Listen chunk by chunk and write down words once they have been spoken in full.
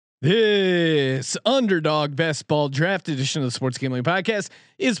This Underdog Best Ball Draft edition of the Sports Gambling Podcast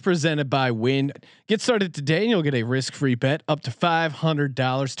is presented by Wynn. Get started today and you'll get a risk-free bet up to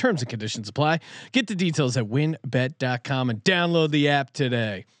 $500. Terms and conditions apply. Get the details at wynnbet.com and download the app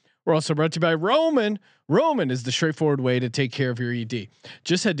today. We're also brought to you by Roman. Roman is the straightforward way to take care of your ED.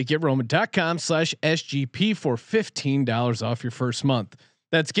 Just head to GetRoman.com/SGP for $15 off your first month.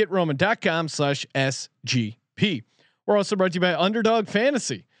 That's GetRoman.com/SGP. We're also brought to you by Underdog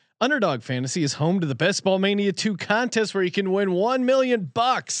Fantasy. Underdog Fantasy is home to the Best Ball Mania 2 contest where you can win $1 million.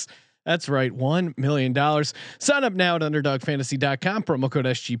 That's right, $1 million. Sign up now at UnderdogFantasy.com, promo code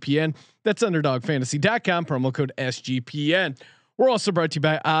SGPN. That's UnderdogFantasy.com, promo code SGPN. We're also brought to you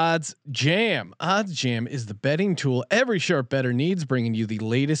by Odds Jam. Odds Jam is the betting tool every sharp bettor needs, bringing you the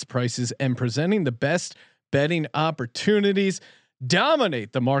latest prices and presenting the best betting opportunities.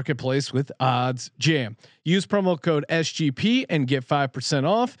 Dominate the marketplace with Odds Jam. Use promo code SGP and get 5%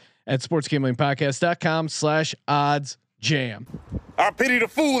 off at sportsgamblingpodcast.com/oddsjam. I pity the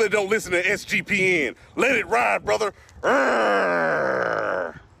fool that don't listen to SGPN. Let it ride, brother.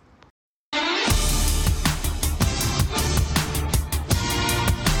 Arrgh.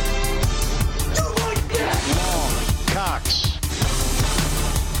 Cox.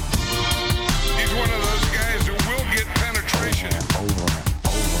 He's one of those guys who will get penetration. Over.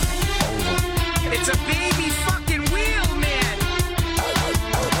 It's a baby fucking wheel, man.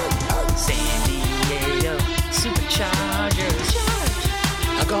 San Diego Superchargers.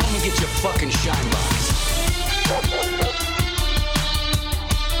 Now go home and get your fucking shine box.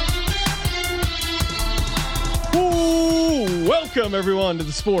 Ooh, welcome everyone to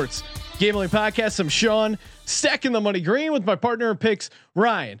the Sports Gambling Podcast. I'm Sean, stacking the money green with my partner in picks,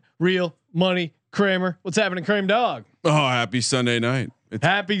 Ryan, Real Money Kramer. What's happening, Kramer Dog? Oh, happy Sunday night.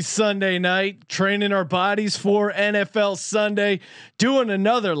 Happy Sunday night, training our bodies for NFL Sunday, doing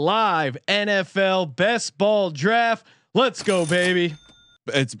another live NFL best ball draft. Let's go, baby.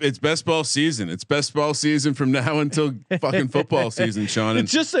 It's best ball season. It's best ball season from now until fucking football season, Sean.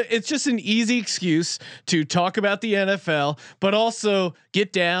 It's just an easy excuse to talk about the NFL, but also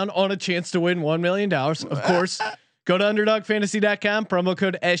get down on a chance to win $1 million. Of course, go to UnderdogFantasy.com, promo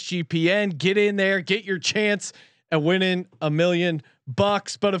code SGPN. Get in there, get your chance at winning $1 million.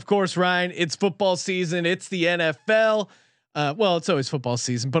 But of course, Ryan, it's football season. It's the NFL. Well, it's always football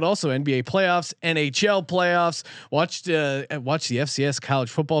season, but also NBA playoffs, NHL playoffs. Watch the FCS College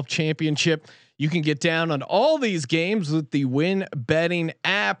Football Championship. You can get down on all these games with the Win Betting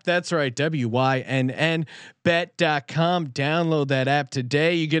app. That's right, WYNN bet.com. Download that app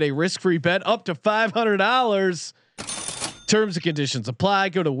today. You get a risk-free bet up to $500. Terms and conditions apply.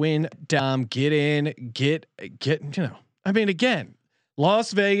 Go to Win.com. Get in. Get. I mean, again.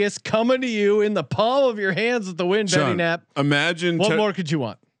 Las Vegas coming to you in the palm of your hands with the Win Betting app. Imagine what more could you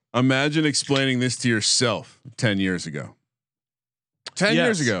want? Imagine explaining this to yourself 10 years ago. 10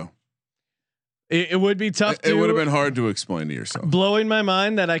 years ago. It would be tough. It would have been hard to explain to yourself. Blowing my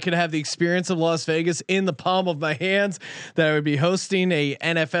mind that I could have the experience of Las Vegas in the palm of my hands. That I would be hosting a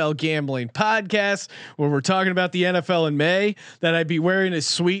NFL gambling podcast where we're talking about the NFL in May. That I'd be wearing a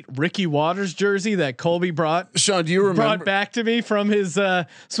sweet Ricky Watters jersey that Colby brought. Sean, do you remember? Brought back to me from his.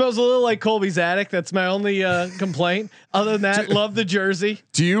 Smells a little like Colby's attic. That's my only complaint. Other than that, love the jersey.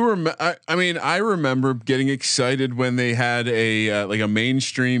 Do you remember? I mean, I remember getting excited when they had a like a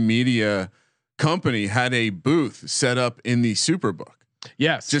mainstream media company had a booth set up in the Superbook.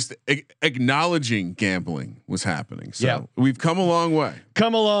 Yes. Just acknowledging gambling was happening. So we've come a long way.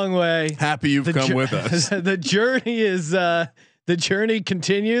 Come a long way. Happy you've come with us. The journey is the journey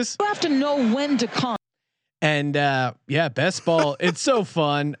continues. You have to know when to come. And best ball. It's so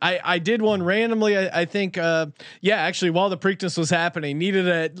fun. I did one randomly. I think actually while the Preakness was happening, needed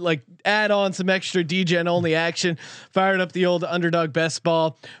to add on some extra DGen only action. Fired up the old Underdog Best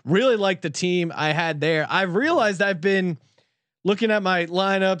Ball. Really liked the team I had there. I've realized I've been looking at my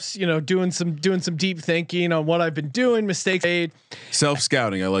lineups, doing some deep thinking on what I've been doing, mistakes made,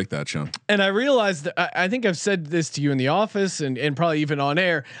 self-scouting. I like that, Sean. And I realized that I think I've said this to you in the office and probably even on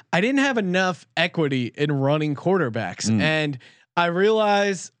air. I didn't have enough equity in running quarterbacks, and I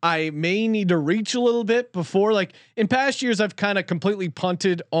realize I may need to reach a little bit before. Like in past years, I've kind of completely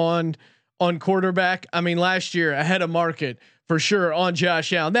punted on quarterback. I mean, last year I had a market for sure on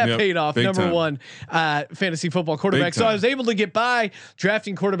Josh Allen. That paid off. Number one fantasy football quarterback. So I was able to get by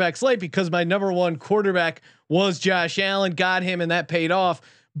drafting quarterbacks late because my number one quarterback was Josh Allen. Got him, and that paid off.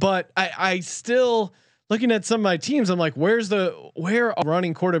 But I still looking at some of my teams. I'm like, where are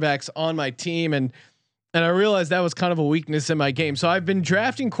running quarterbacks on my team? And And I realized that was kind of a weakness in my game. So I've been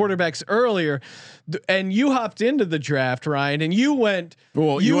drafting quarterbacks earlier, and you hopped into the draft, Ryan, and you went.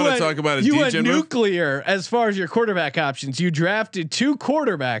 Well, you want to talk about a you DJ went move? Nuclear as far as your quarterback options. You drafted 2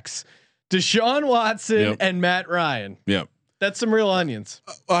 quarterbacks, Deshaun Watson and Matt Ryan. Yep. That's some real onions.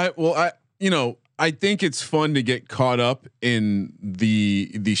 I think it's fun to get caught up in the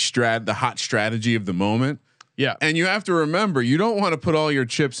hot strategy of the moment. Yeah. And you have to remember, you don't want to put all your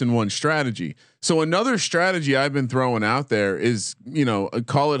chips in one strategy. So another strategy I've been throwing out there is,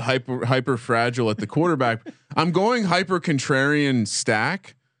 call it hyper fragile at the quarterback. I'm going hyper contrarian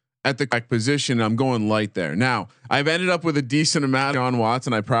stack at the position. I'm going light there. Now I've ended up with a decent amount on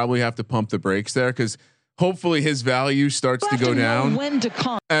Watson. I probably have to pump the brakes there because hopefully his value starts to go down.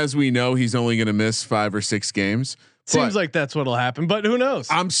 As we know, he's only going to miss 5 or 6 games. Seems like that's what'll happen, but who knows?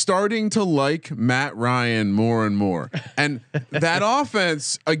 I'm starting to like Matt Ryan more and more, and that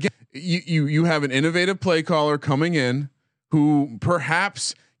offense again. You have an innovative play caller coming in who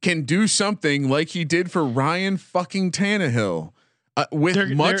perhaps can do something like he did for Ryan fucking Tannehill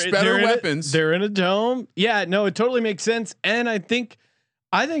with much better weapons. They're in a dome. Yeah, no, it totally makes sense, and I think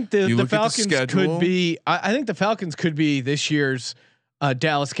the Falcons could be. I think the Falcons could be this year's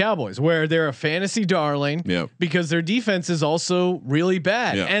Dallas Cowboys, where they're a fantasy darling because their defense is also really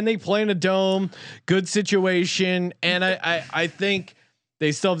bad and they play in a dome, good situation. And I think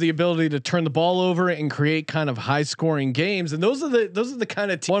they still have the ability to turn the ball over and create kind of high scoring games. And those are the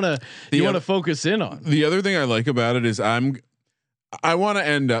kind of you want to focus in on. The other thing I like about it is I want to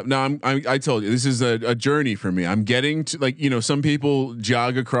end up now. I told you this is a journey for me. I'm getting to some people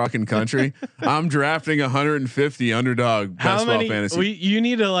jog across in country. I'm drafting 150 underdog best ball fantasy. You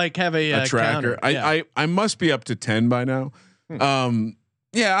need to have a tracker. I must be up to 10 by now. I'm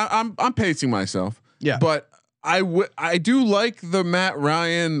pacing myself. Yeah, but I do like the Matt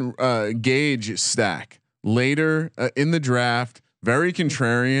Ryan Gage stack later in the draft. Very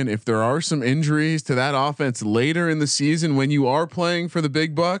contrarian. If there are some injuries to that offense later in the season, when you are playing for the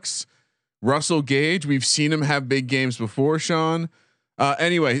big bucks, Russell Gage, we've seen him have big games before, Sean.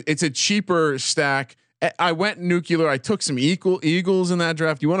 Anyway, it's a cheaper stack. I went nuclear. I took some Eagles in that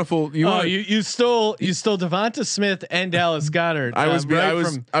draft. You want a full? You stole Devonta Smith and Dallas Goedert.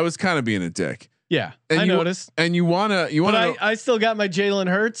 I was kind of being a dick. Yeah, I noticed. And you want to. I still got my Jalen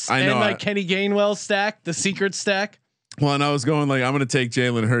Hurts and my Kenny Gainwell stack, the secret stack. Well, and I was going I'm going to take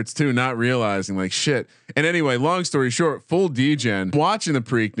Jalen Hurts too, not realizing shit. And anyway, long story short, full degen. Watching the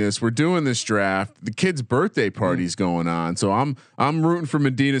Preakness, we're doing this draft. The kid's birthday party's going on, so I'm rooting for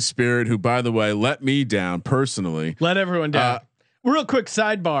Medina Spirit, who, by the way, let me down personally. Let everyone down. Real quick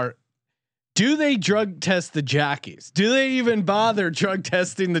sidebar: do they drug test the jockeys? Do they even bother drug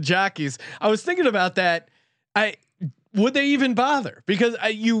testing the jockeys? I was thinking about that. Would they even bother? Because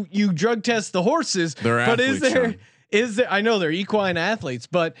you drug test the horses, but is there? I know they're equine athletes,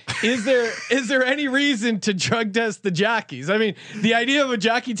 but is there any reason to drug test the jockeys? I mean, the idea of a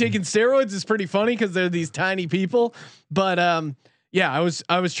jockey taking steroids is pretty funny because they're these tiny people. But I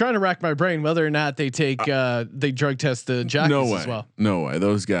was trying to rack my brain whether or not they take they drug test the jockeys as well. No way,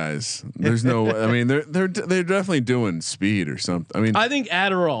 those guys. There's no. I mean, they're definitely doing speed or something. I mean, I think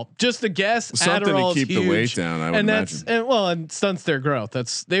Adderall, just a guess. Something Adderall to keep the weight down. I would imagine. And stunts their growth.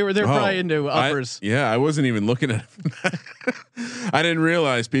 They're probably into uppers. I wasn't even looking at. I didn't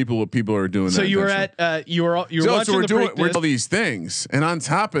realize people are doing that. So you were at you were watching we're doing all these things, and on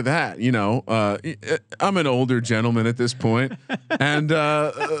top of that, I'm an older gentleman at this point. And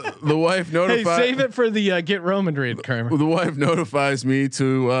the wife notifies. Hey, save it for the get Roman read, Kramer. The wife notifies me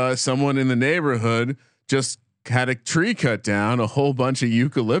to someone in the neighborhood just had a tree cut down, a whole bunch of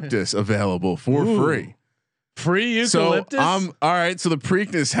eucalyptus available for free. Free eucalyptus. So all right. So the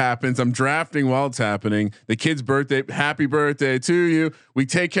Preakness happens. I'm drafting while it's happening. The kid's birthday. Happy birthday to you. We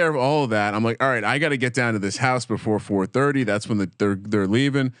take care of all of that. I'm like, all right, I got to get down to this house before 4:30. That's when they're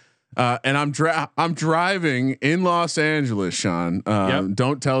leaving. And I'm driving in Los Angeles, Sean.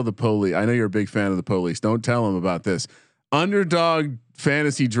 Don't tell the police. I know you're a big fan of the police. Don't tell them about this. Underdog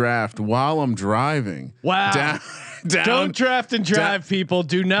fantasy draft while I'm driving. Wow. Down, don't draft and drive, people.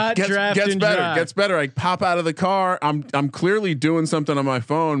 Do not draft and drive. Gets better. I pop out of the car. I'm clearly doing something on my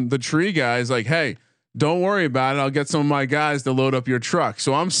phone. The tree guy's like, hey, don't worry about it. I'll get some of my guys to load up your truck.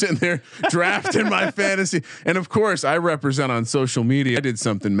 So I'm sitting there drafting my fantasy. And of course I represent on social media. I did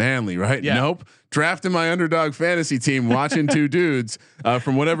something manly, right? Yeah. Nope. drafting my underdog fantasy team, watching two dudes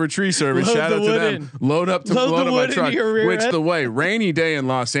from whatever tree service. Load Shout out the to wood them. in. Load up to Load load the up my wood into truck. your rear Which end. the way, rainy day in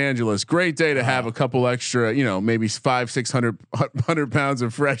Los Angeles. Great day to have a couple extra, maybe 500-600 pounds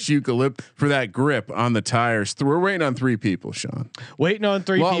of fresh eucalypt for that grip on the tires. We're waiting on 3 people, Sean. Waiting on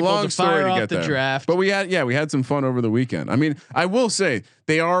 3 people Long to story fire to off get the there. draft. But we had some fun over the weekend. I mean, I will say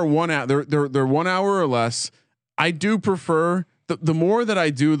they are 1 hour. They're 1 hour or less. I do prefer the more that I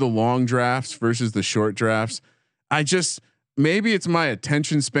do the long drafts versus the short drafts. Maybe it's my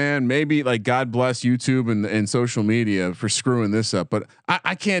attention span. Maybe like God bless YouTube and social media for screwing this up. But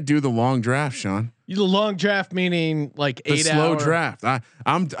I can't do the long draft, Sean. The long draft meaning like The 8 slow hour draft.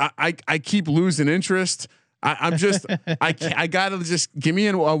 I keep losing interest. I gotta just give me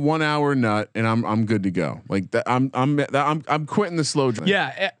a 1 hour nut and I'm good to go. Like that. I'm quitting the slow draft.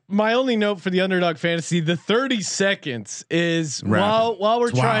 Yeah, my only note for the Underdog Fantasy, the 30 seconds is Rapid. while we're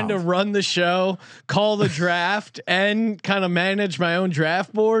It's trying to wild. run the show, call the draft, and kind of manage my own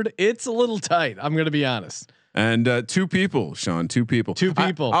draft board. It's a little tight. I'm going to be honest. And 2 people, Sean. 2 people. 2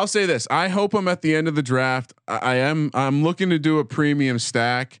 people. I'll say this. I hope I'm at the end of the draft. I'm looking to do a premium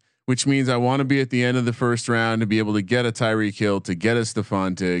stack, which means I want to be at the end of the first round to be able to get a Tyreek Hill, to get a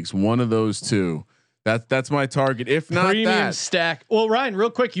Stephon Diggs, one of those 2. That's my target. If not Premium that, stack. Well, Ryan,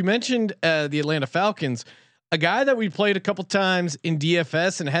 real quick, you mentioned the Atlanta Falcons, a guy that we played a couple times in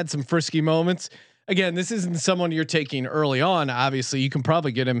DFS and had some frisky moments. Again, this isn't someone you're taking early on. Obviously, you can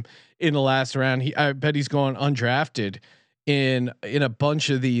probably get him in the last round. I bet he's going undrafted in a bunch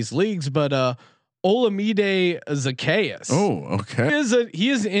of these leagues. But Olamide Zacchaeus. oh, okay. He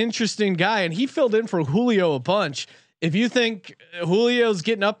is an interesting guy, and he filled in for Julio a bunch. If you think Julio's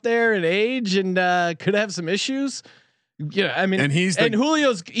getting up there in age and could have some issues, I mean, And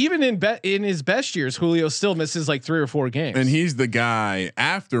Julio's even in his best years, Julio still misses like 3 or 4 games. And he's the guy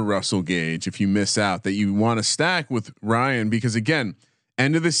after Russell Gage, if you miss out, that you want to stack with Ryan, because again,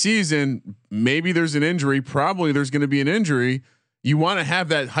 end of the season, maybe there's an injury. Probably there's going to be an injury. You want to have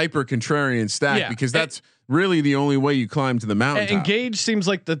that hyper contrarian stack because that's really the only way you climb to the mountain. And Gage seems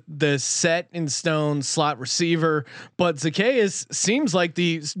like the set in stone slot receiver, but Zacchaeus seems like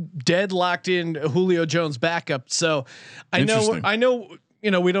the dead locked in Julio Jones backup. So I know,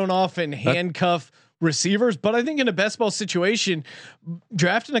 we don't often handcuff receivers, but I think in a best ball situation,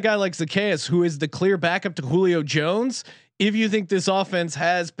 drafting a guy like Zacchaeus, who is the clear backup to Julio Jones, if you think this offense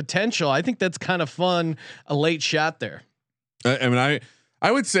has potential, I think that's kind of fun. A late shot there. I mean,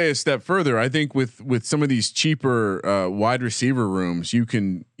 I would say a step further. I think with some of these cheaper wide receiver rooms, you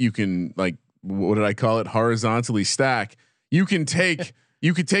can like, what did I call it? Horizontally stack. You could take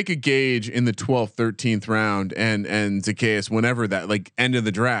a Gage in the 12th, 13th round and Zacchaeus whenever that, like, end of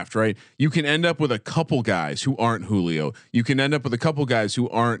the draft, right? You can end up with a couple guys who aren't Julio. You can end up with a couple guys who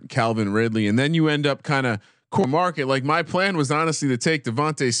aren't Calvin Ridley, and then you end up kind of core market. Like, my plan was honestly to take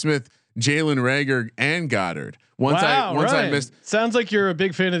Devontae Smith, Jalen Reagor, and Goddard. Once I missed. Sounds like you're a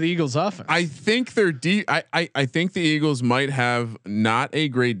big fan of the Eagles offense. I think they're I think the Eagles might have not a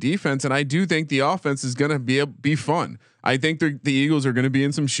great defense, and I do think the offense is going to be fun. I think the Eagles are going to be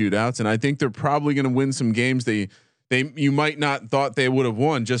in some shootouts, and I think they're probably going to win some games you might not thought they would have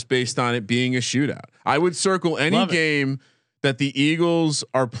won just based on it being a shootout. I would circle any game that the Eagles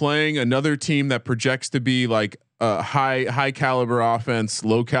are playing another team that projects to be like a high caliber offense,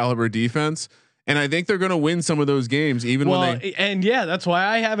 low caliber defense. And I think they're going to win some of those games, even when they. And that's why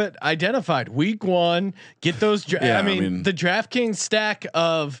I have it identified. Week 1, get those. I mean, the DraftKings stack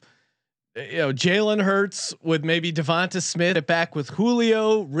of, Jalen Hurts with maybe Devonta Smith it back with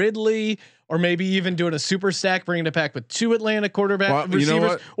Julio, Ridley, or maybe even doing a super stack, bringing it back with 2 Atlanta quarterback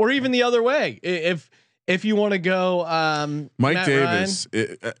receivers, or even the other way. If you want to go, Mike Matt Davis.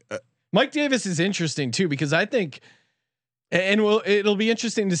 Mike Davis is interesting too, because I think. And it'll be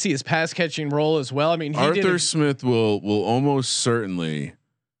interesting to see his pass catching role as well. I mean, Arthur Smith will almost certainly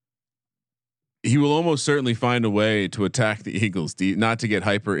find a way to attack the Eagles, not to get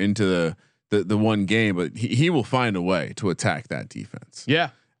hyper into the one game, but he will find a way to attack that defense.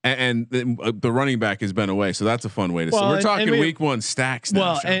 Yeah. And the running back has been away, so that's a fun way to. So we're talking week 1 stacks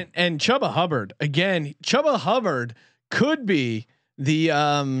now. Well, and Chuba Hubbard again. Chuba Hubbard could be the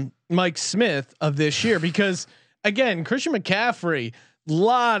Mike Smith of this year, because again, Christian McCaffrey,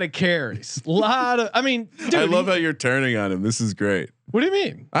 lot of carries, I mean, dude, I love how you're turning on him. This is great. What do you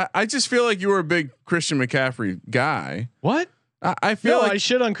mean? I just feel like you were a big Christian McCaffrey guy. What? I feel like I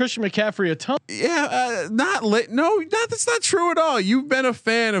shit on Christian McCaffrey a ton. Yeah, that's not true at all. You've been a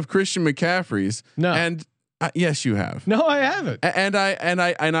fan of Christian McCaffrey's. No. And yes, you have. No, I haven't. And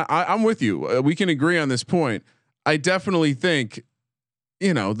I'm with you. We can agree on this point. I definitely think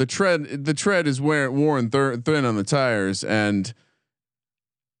you know, the tread is worn thin on the tires, and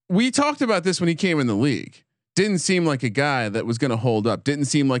we talked about this when he came in the league. Didn't seem like a guy that was going to hold up. Didn't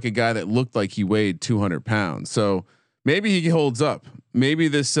seem like a guy that looked like he weighed 200 pounds. So maybe he holds up. Maybe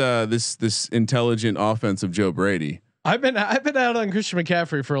this intelligent offense of Joe Brady. I've been out on Christian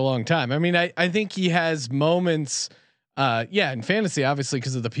McCaffrey for a long time. I mean, I think he has moments, in fantasy, obviously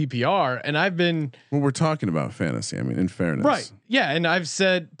because of the PPR, and I've been. Well, we're talking about fantasy. I mean, in fairness, right? Yeah, and I've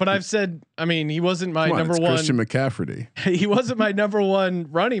said, I mean, he wasn't my number one. Christian McCaffrey. He wasn't my number one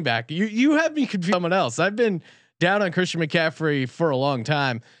running back. You have me confused with someone else. I've been down on Christian McCaffrey for a long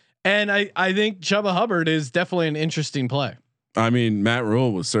time, and I think Chuba Hubbard is definitely an interesting play. I mean, Matt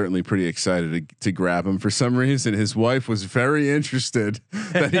Rule was certainly pretty excited to grab him. For some reason, his wife was very interested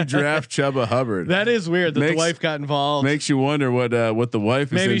that he draft Chuba Hubbard. That is weird that the wife got involved. Makes you wonder what the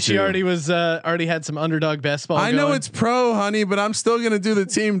wife maybe is she already had some underdog best ball. I know it's pro, honey, but I'm still gonna do the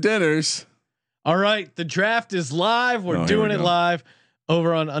team dinners. All right, the draft is live. We're doing it live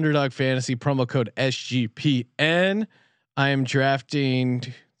over on Underdog Fantasy. Promo code SGPN. I am drafting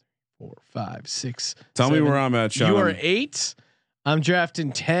 4, 5, 6. Tell 7. me where I'm at, Sean. You are 8. I'm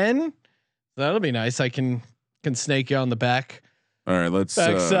drafting 10. That'll be nice. I can snake you on the back. All right,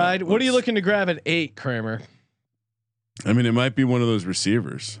 backside. What are you looking to grab at 8, Kramer? I mean, it might be one of those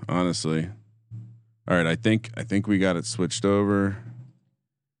receivers, honestly. All right, I think we got it switched over.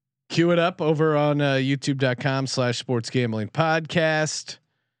 Cue it up over on youtube.com/sports gambling podcast.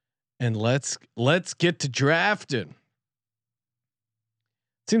 And let's get to drafting.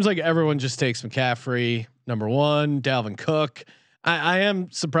 Seems like everyone just takes McCaffrey number 1, Dalvin Cook. I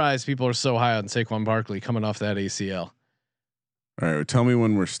am surprised people are so high on Saquon Barkley coming off that ACL. All right, well, tell me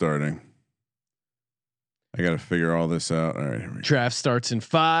when we're starting. I got to figure all this out. All right, here we go. Draft starts in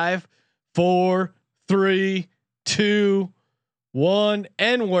 5, 4, 3, 2, 1,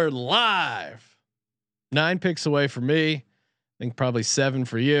 and we're live. 9 picks away for me. I think probably 7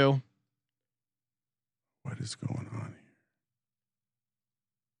 for you. What is going on here?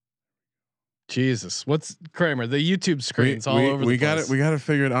 Jesus, what's Kramer? The YouTube screen's all over. We got it. We got to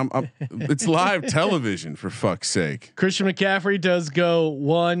figure it. It's live television, for fuck's sake. Christian McCaffrey does go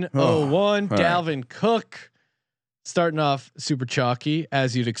 101. Dalvin Cook starting off super chalky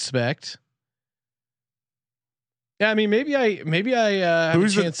as you'd expect. Yeah, I mean maybe I have a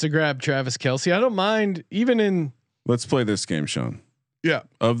chance to grab Travis Kelce. I don't mind even in. Let's play this game, Sean. Yeah,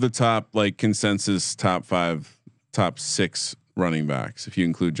 of the top consensus top 5, top 6 running backs, if you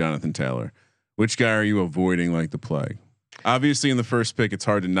include Jonathan Taylor. Which guy are you avoiding like the plague? Obviously, in the first pick, it's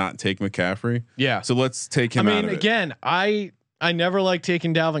hard to not take McCaffrey. Yeah. So let's take him. I mean, again, I never like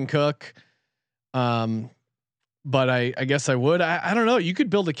taking Dalvin Cook, but I guess I would. I don't know. You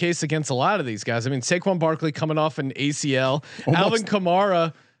could build a case against a lot of these guys. I mean, Saquon Barkley coming off an ACL, Alvin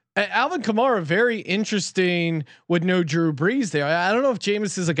Kamara, very interesting with no Drew Brees there. I don't know if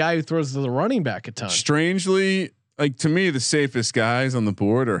Jameis is a guy who throws to the running back a ton. Strangely, like to me, the safest guys on the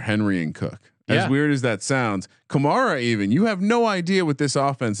board are Henry and Cook. As weird as that sounds, Kamara, even you have no idea what this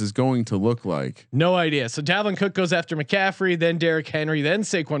offense is going to look like. No idea. So Dalvin Cook goes after McCaffrey, then Derrick Henry, then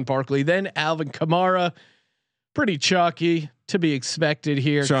Saquon Barkley, then Alvin Kamara. Pretty chalky to be expected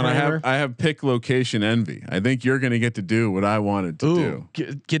here. Sean, I have pick location envy. I think you're going to get to do what I wanted to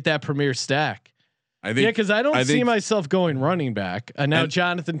do. Get that premier stack. I think, because I don't see myself going running back. And now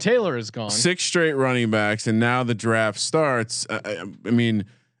Jonathan Taylor is gone. 6 straight running backs, and now the draft starts. I mean,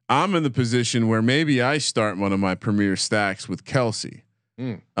 I'm in the position where maybe I start one of my premier stacks with Kelce,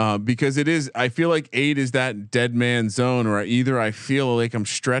 because it is. I feel like 8 is that dead man zone, or either I feel like I'm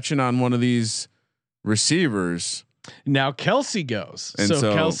stretching on one of these receivers. Now Kelce goes.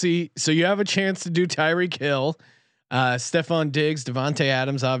 So Kelce. So you have a chance to do Tyreek Hill, Stephon Diggs, Devontae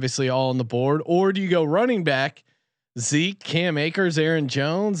Adams, obviously all on the board. Or do you go running back? Zeke, Cam Akers, Aaron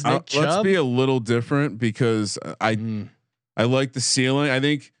Jones, Nick Chubb? Let's be a little different because I like the ceiling. I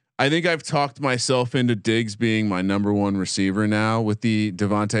think I've talked myself into Diggs being my number 1 receiver now with the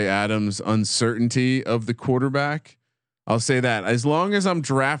Devontae Adams uncertainty of the quarterback. I'll say that as long as I'm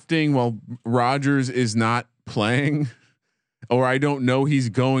drafting while Rodgers is not playing, or I don't know he's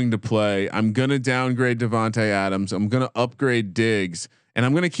going to play, I'm gonna downgrade Devontae Adams. I'm gonna upgrade Diggs, and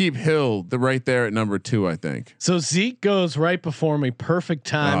I'm gonna keep Hill right there at number 2. I think. So Zeke goes right before me. Perfect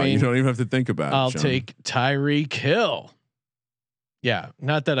timing. You don't even have to think about it. I'll take Tyreek Hill. Yeah,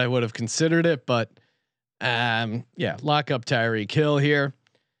 not that I would have considered it, but lock up Tyreek Hill here.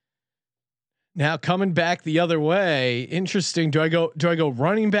 Now coming back the other way, interesting. Do I go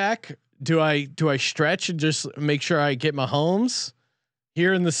running back? Do I stretch and just make sure I get Mahomes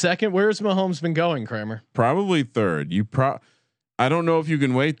here in the second? Where's Mahomes been going, Kramer? Probably 3rd. I don't know if you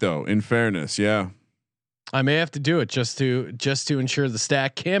can wait though. In fairness, yeah. I may have to do it just to ensure the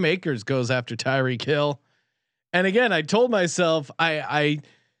stack. Cam Akers goes after Tyreek Hill, and again, I told myself I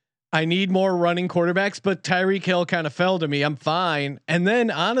need more running quarterbacks, but Tyreek Hill kind of fell to me. I'm fine, and then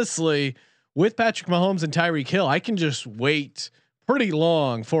honestly, with Patrick Mahomes and Tyreek Hill, I can just wait pretty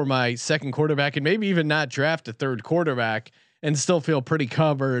long for my second quarterback, and maybe even not draft a third quarterback, and still feel pretty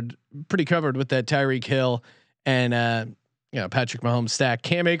covered with that Tyreek Hill and Patrick Mahomes stack.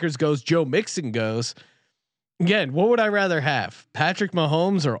 Cam Akers goes, Joe Mixon goes. Again, what would I rather have? Patrick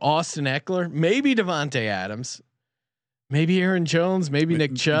Mahomes or Austin Eckler? Maybe Devontae Adams. Maybe Aaron Jones. Maybe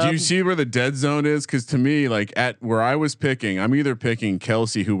Nick Chubb. Do you see where the dead zone is? Because to me, like at where I was picking, I'm either picking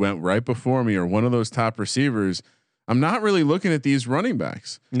Kelsey, who went right before me, or one of those top receivers. I'm not really looking at these running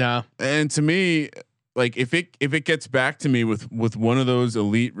backs. No. And to me, like if it gets back to me with one of those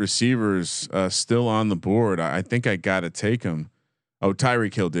elite receivers still on the board, I think I got to take him. Oh,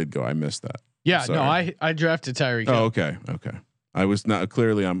 Tyreek Hill did go. I missed that. Yeah, no, I drafted Tyreek Hill. Oh, okay. I was not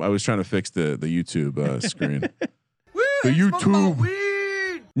clearly. I was trying to fix the YouTube screen. The YouTube.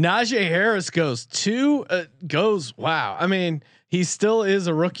 Najee Harris goes wow. I mean, he still is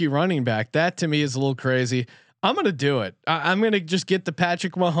a rookie running back. That to me is a little crazy. I'm gonna do it. I'm gonna just get the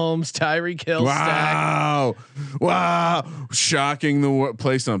Patrick Mahomes, Tyreek Hill stack. Wow! Shocking.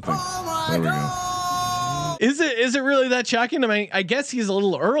 Play something. There we go. Is it really that shocking? I mean, I guess he's a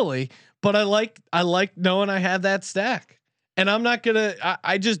little early, but I like knowing I have that stack, and I'm not gonna.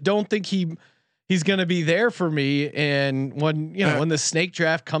 I just don't think he's gonna be there for me. And when when the snake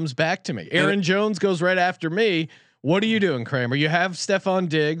draft comes back to me, Aaron Jones goes right after me. What are you doing, Kramer? You have Stephon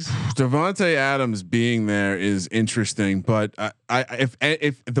Diggs. Devontae Adams being there is interesting, but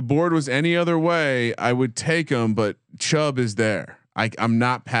if the board was any other way, I would take him. But Chubb is there. I'm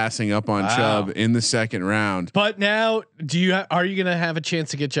not passing up on Chubb in the second round. But now, are you going to have a chance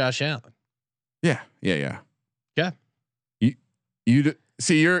to get Josh Allen? Yeah. You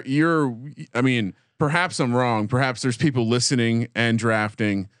see, you're. I mean, perhaps I'm wrong. Perhaps there's people listening and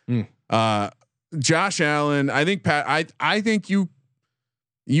drafting. Josh Allen, I think I think you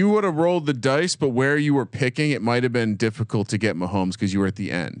would have rolled the dice, but where you were picking, it might have been difficult to get Mahomes because you were at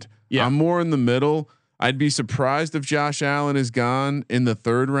the end. Yeah. I'm more in the middle. I'd be surprised if Josh Allen is gone in the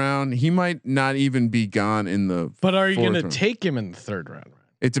third round. He might not even be gone in the. But are you going to take him in the third round?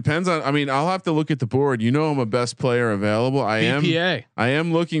 It depends on. I mean, I'll have to look at the board. I'm a best player available. I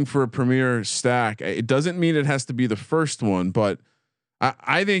am looking for a premier stack. It doesn't mean it has to be the first one, but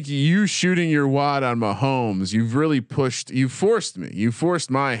I think you shooting your wad on Mahomes, you forced me. You forced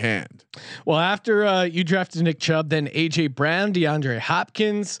my hand. Well, after you drafted Nick Chubb, then AJ Brown, DeAndre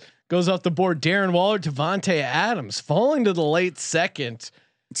Hopkins goes off the board. Darren Waller, Devontae Adams falling to the late second.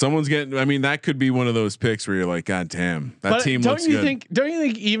 Someone's getting. I mean, that could be one of those picks where you're like, God damn, that team looks good. Don't you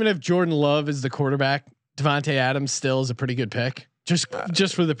think even if Jordan Love is the quarterback, Devontae Adams still is a pretty good pick just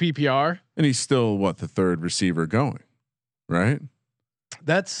for the PPR? And he's still the third receiver going, right?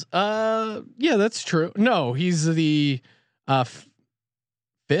 That's that's true. No, he's the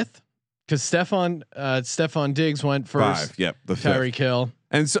fifth because Stephon Diggs went first. 5. Yep, the Tyreek Hill.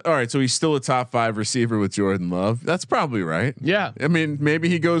 And so, all right, so he's still a top 5 receiver with Jordan Love. That's probably right. Yeah. I mean, maybe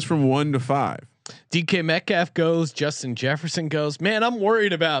he goes from 1 to 5. DK Metcalf goes. Justin Jefferson goes. Man, I'm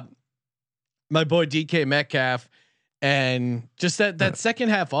worried about my boy DK Metcalf. And just that second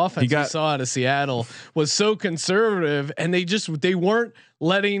half offense we saw out of Seattle was so conservative, and they weren't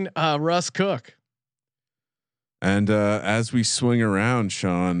letting Russ cook. And as we swing around,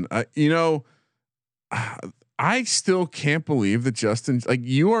 Sean, I still can't believe that Justin,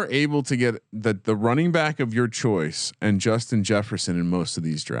 you are able to get the running back of your choice and Justin Jefferson in most of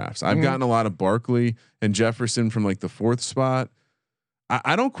these drafts. I've gotten a lot of Barkley and Jefferson from the 4th spot.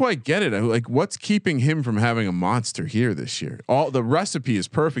 I don't quite get it. What's keeping him from having a monster here this year? The recipe is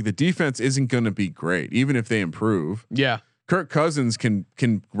perfect. The defense isn't going to be great, even if they improve. Yeah. Kirk Cousins can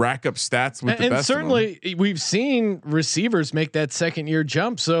rack up stats with the best. And certainly we've seen receivers make that second year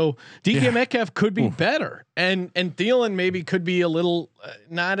jump. So DK Metcalf could be better, and Thielen maybe could be a little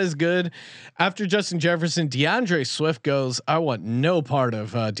not as good. After Justin Jefferson, DeAndre Swift goes. I want no part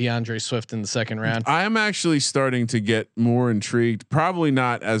of DeAndre Swift in the second round. I am actually starting to get more intrigued. Probably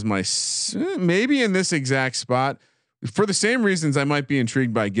not as maybe in this exact spot. For the same reasons I might be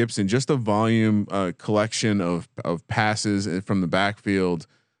intrigued by Gibson, just a volume collection of passes from the backfield.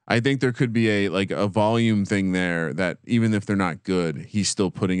 I think there could be a volume thing there that even if they're not good, he's still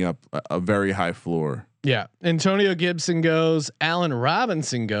putting up a very high floor. Yeah. Antonio Gibson goes, Allen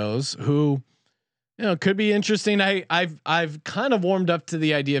Robinson goes, who, could be interesting. I've kind of warmed up to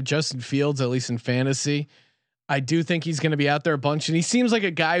the idea of Justin Fields, at least in fantasy. I do think he's going to be out there a bunch, and he seems like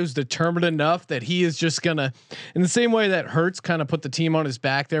a guy who's determined enough that he is just gonna, in the same way that Hurts kind of put the team on his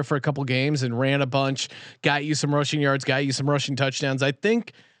back there for a couple games and ran a bunch, got you some rushing yards, got you some rushing touchdowns. I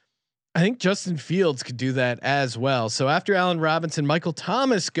think Justin Fields could do that as well. So after Allen Robinson, Michael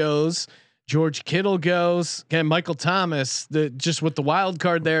Thomas goes. George Kittle goes. Again, Michael Thomas, just with the wild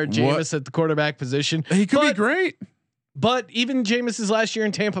card there, Jameis at the quarterback position. He could be great. But even Jameis's last year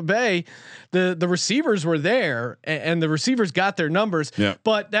in Tampa Bay, the receivers were there and the receivers got their numbers. Yeah.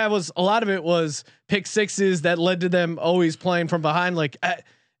 But that was a lot of it was pick sixes that led to them always playing from behind. Like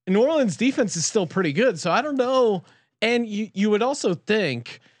New Orleans defense is still pretty good. So I don't know. And you would also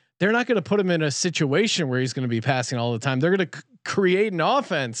think they're not going to put him in a situation where he's going to be passing all the time. They're going to create an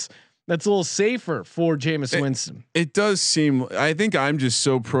offense that's a little safer for Jameis Winston. It does seem. I think I'm just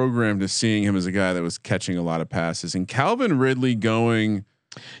so programmed to seeing him as a guy that was catching a lot of passes, and Calvin Ridley going.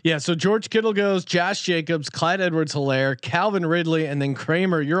 Yeah, so George Kittle goes, Josh Jacobs, Clyde Edwards-Helaire, Calvin Ridley, and then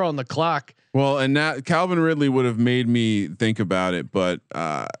Kramer. You're on the clock. Well, and that Calvin Ridley would have made me think about it, but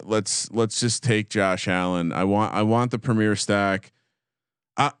let's just take Josh Allen. I want the premier stack.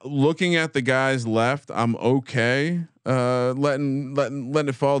 Looking at the guys left, I'm okay. Letting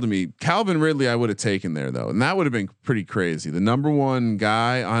it fall to me. Calvin Ridley, I would have taken there though, and that would have been pretty crazy. The number one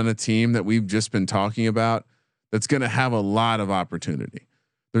guy on a team that we've just been talking about, that's going to have a lot of opportunity.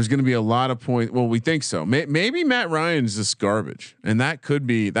 There's going to be a lot of points. Well, we think so. Maybe Matt Ryan's just garbage, and that could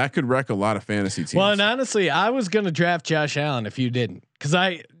wreck a lot of fantasy teams. Well, and honestly, I was going to draft Josh Allen if you didn't, because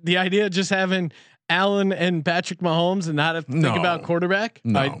the idea of just having Allen and Patrick Mahomes and not have to think about quarterback.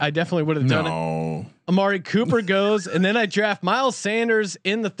 No. I definitely would have done it. Amari Cooper goes, and then I draft Miles Sanders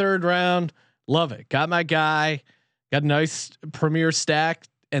in the 3rd round. Love it. Got my guy. Got a nice premier stack,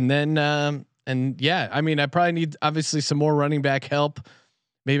 and then and yeah, I mean, I probably need obviously some more running back help.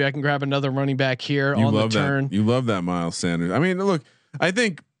 Maybe I can grab another running back here on the turn. You love that Miles Sanders. I mean, look, I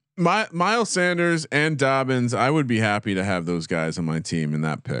think Miles Sanders and Dobbins, I would be happy to have those guys on my team in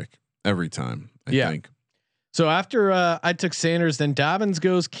that pick every time. I think. So after I took Sanders, then Dobbins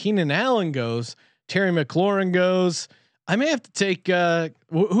goes, Keenan Allen goes, Terry McLaurin goes. I may have to take.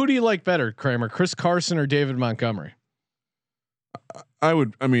 Who do you like better, Kramer? Chris Carson or David Montgomery?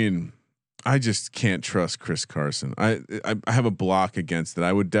 I just can't trust Chris Carson. I have a block against it.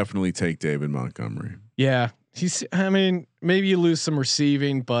 I would definitely take David Montgomery. Yeah, maybe you lose some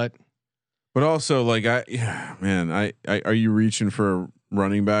receiving, but also like are you reaching for a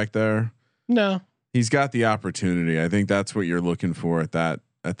running back there? No, he's got the opportunity. I think that's what you're looking for at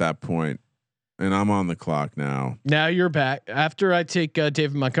that point. And I'm on the clock now. Now you're back. After I take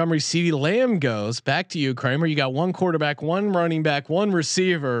David Montgomery, CeeDee Lamb goes back to you, Kramer. You got one quarterback, one running back, one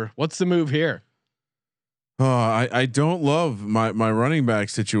receiver. What's the move here? Oh, I don't love my running back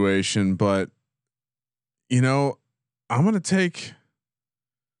situation, but I'm gonna take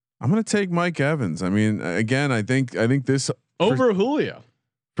Mike Evans. I mean, again, I think this over Julio.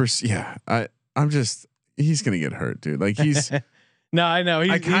 He's gonna get hurt, dude. Like he's. No, I know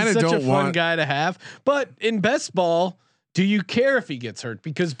he's such a fun guy to have, but in best ball, do you care if he gets hurt?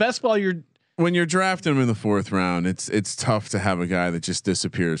 Because best ball, when you're drafting him in the 4th round, it's tough to have a guy that just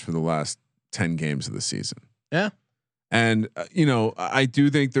disappears for the last 10 games of the season. Yeah, and I do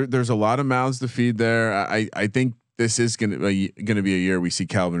think there's a lot of mouths to feed there. I think this is gonna be a year we see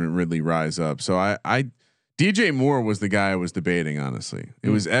Calvin Ridley rise up. So I DJ Moore was the guy I was debating. Honestly, it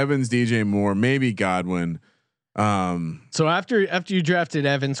was Evans, DJ Moore, maybe Godwin. So after you drafted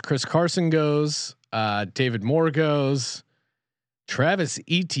Evans, Chris Carson goes, David Moore goes, Travis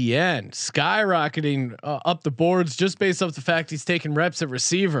Etienne skyrocketing up the boards just based off the fact he's taking reps at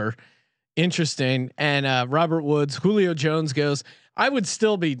receiver. Interesting. And Robert Woods, Julio Jones goes. I would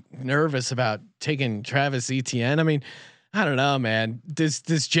still be nervous about taking Travis Etienne. I mean, I don't know, man. This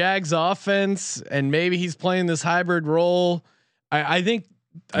Jags offense, and maybe he's playing this hybrid role. I think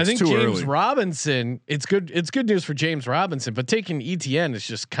James early. Robinson. It's good news for James Robinson, but taking Etienne is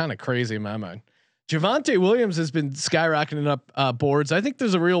just kind of crazy in my mind. Javonte Williams has been skyrocketing up boards. I think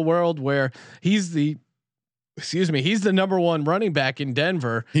there's a real world where he's the number 1 running back in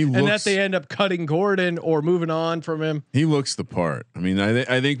Denver, and that they end up cutting Gordon or moving on from him. He looks the part. I mean,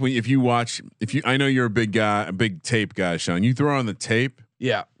 I think I know you're a big tape guy, Sean. You throw on the tape,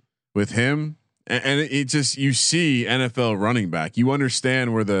 with him. And it just, you see NFL running back, you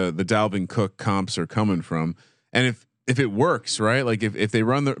understand where the Dalvin Cook comps are coming from. And if it works, right? Like if they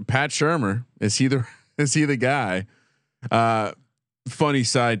run the Pat Shurmur, is he the guy? Funny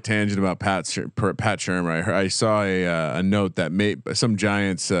side tangent about Pat Shurmur. I saw a note that made some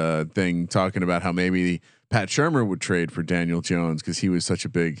Giants thing talking about how maybe Pat Shurmur would trade for Daniel Jones because he was such a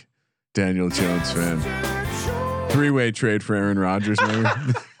big Daniel Jones fan. 3-way trade for Aaron Rodgers, maybe.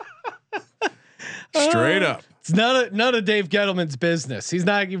 Straight up. It's none of Dave Gettleman's business. He's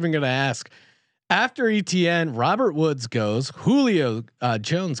not even going to ask. After ETN, Robert Woods goes, Julio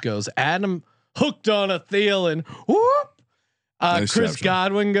Jones goes, Adam hooked on a Thielen. Whoop. Nice Chris job,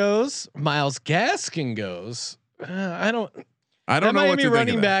 Godwin goes, Myles Gaskin goes. I don't know Miami what to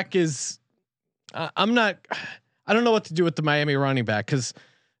running back is. I don't know what to do with the Miami running back because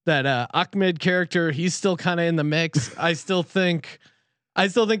that Ahmed character, he's still kind of in the mix. I still think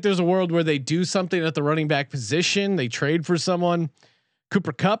there's a world where they do something at the running back position. They trade for someone.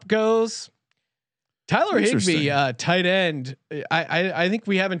 Cooper Kupp goes. Tyler Higbee, tight end. I think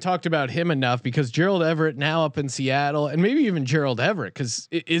we haven't talked about him enough because Gerald Everett now up in Seattle, and maybe even Gerald Everett, because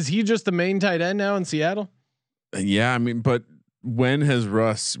is he just the main tight end now in Seattle? Yeah, I mean, but when has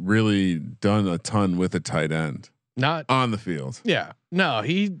Russ really done a ton with a tight end? Not on the field. Yeah, no,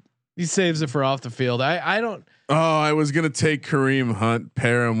 he saves it for off the field. I don't. Oh, I was gonna take Kareem Hunt,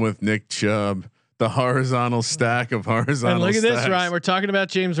 pair him with Nick Chubb. The horizontal stack of horizontal. And look at stacks. this, Ryan. We're talking about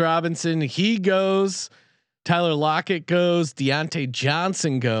James Robinson. He goes. Tyler Lockett goes. Deontay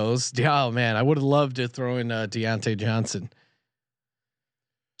Johnson goes. Oh man, I would have loved to throw in Deontay Johnson.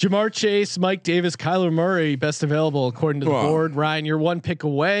 Jamar Chase, Mike Davis, Kyler Murray, best available according to the board. Ryan, you're one pick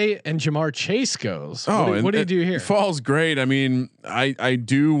away, and Jamar Chase goes. What do you do here? Fall's great. I mean, I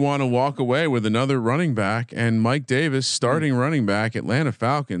do want to walk away with another running back, and Mike Davis, starting running back, Atlanta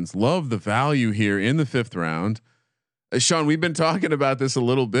Falcons. Love the value here in the 5th round. Sean, we've been talking about this a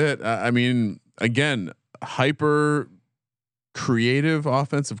little bit. I mean, again, hyper creative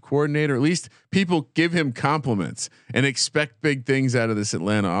offensive coordinator. At least people give him compliments and expect big things out of this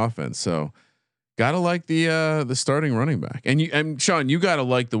Atlanta offense. So gotta like the starting running back. And Sean, you gotta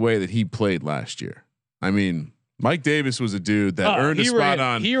like the way that he played last year. I mean, Mike Davis was a dude that earned a spot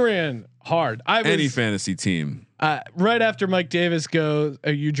on. He ran hard. Any fantasy team. Right after Mike Davis goes,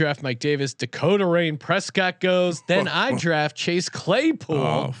 you draft Mike Davis. Dakota Rain Prescott goes. Then I draft Chase Claypool.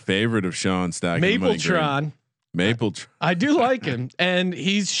 Oh, favorite of Sean Stack. Mapletron. I do like him, and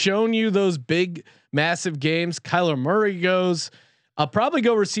he's shown you those big, massive games. Kyler Murray goes. I'll probably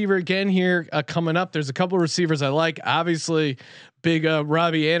go receiver again here coming up. There's a couple of receivers I like. Obviously, big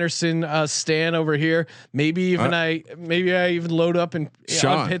Robbie Anderson stan over here. Maybe I even load up on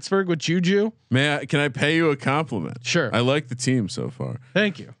Pittsburgh with Juju. Can I pay you a compliment? Sure. I like the team so far.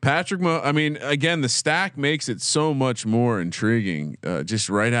 Thank you, Patrick. I mean, again, the stack makes it so much more intriguing just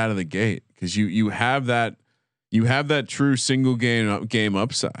right out of the gate because you have that true single game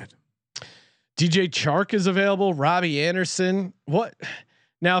upside. DJ Chark is available. Robbie Anderson. What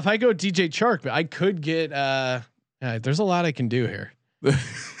now? If I go DJ Chark, I could get. There's a lot I can do here.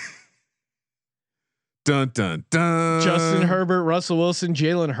 Dun dun dun. Justin Herbert, Russell Wilson,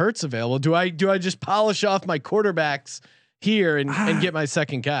 Jalen Hurts available. Do I just polish off my quarterbacks here and get my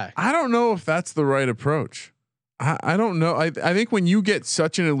second guy? I don't know if that's the right approach. I don't know. I think when you get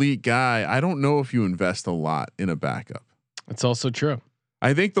such an elite guy, I don't know if you invest a lot in a backup. That's also true.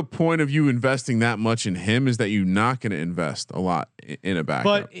 I think the point of you investing that much in him is that you're not going to invest a lot in a backup.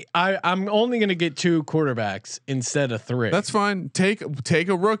 But I'm only going to get 2 quarterbacks instead of 3. That's fine. Take a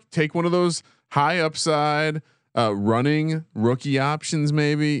rook. Take one of those high upside running rookie options.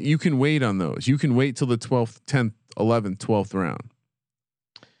 Maybe you can wait on those. You can wait till the 12th, 10th, 11th, 12th round.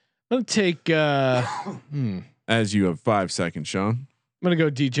 I'm going to take. As you have 5 seconds, Sean. I'm going to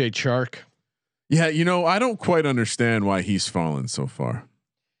go DJ Chark. Yeah, I don't quite understand why he's fallen so far.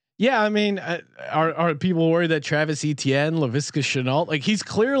 Yeah, I mean, are people worried that Travis Etienne, Laviska Shenault, like he's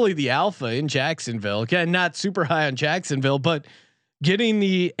clearly the alpha in Jacksonville? Again, not super high on Jacksonville, but getting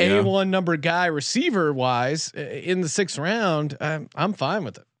the A1 number guy receiver wise in the 6th round, I'm fine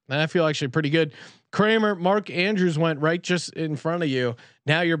with it. And I feel actually pretty good. Kramer, Mark Andrews went right just in front of you.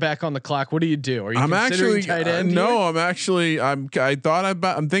 Now you're back on the clock. What do you do? Are you considering tight end? No, I'm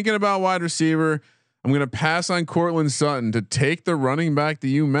thinking about wide receiver. I'm going to pass on Cortland Sutton to take the running back that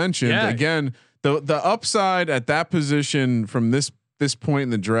you mentioned. Yeah. Again, the upside at that position from this point in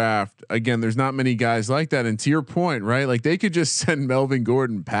the draft, again, there's not many guys like that. And to your point, right? Like they could just send Melvin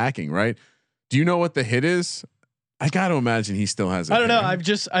Gordon packing, right? Do you know what the hit is? I got to imagine he still has. I don't know. I've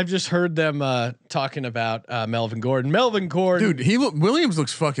just heard them talking about Melvin Gordon. Dude, Williams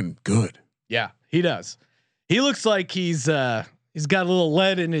looks fucking good. Yeah, he does. He looks like he's got a little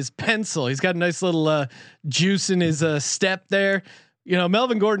lead in his pencil. He's got a nice little juice in his step there.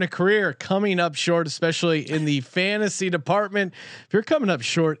 Melvin Gordon, a career coming up short, especially in the fantasy department. If you're coming up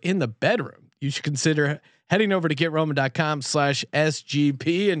short in the bedroom, you should consider heading over to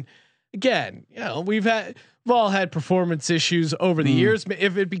GetRoman.com/SGP. And again, we've all had performance issues over the years.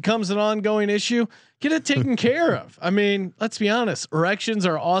 If it becomes an ongoing issue, get it taken care of. I mean, let's be honest. Erections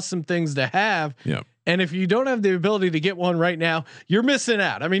are awesome things to have. Yeah. And if you don't have the ability to get one right now, you're missing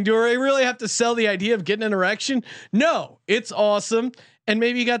out. I mean, do I really have to sell the idea of getting an erection? No, it's awesome. And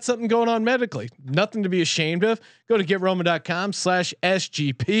maybe you got something going on medically. Nothing to be ashamed of. Go to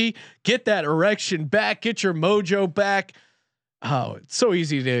GetRoman.com/SGP. Get that erection back. Get your mojo back. Oh, it's so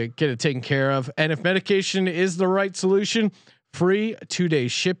easy to get it taken care of. And if medication is the right solution, free 2-day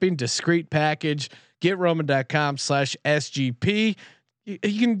shipping, discreet package. GetRoman.com/SGP. You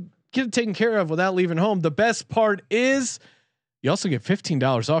can get it taken care of without leaving home. The best part is you also get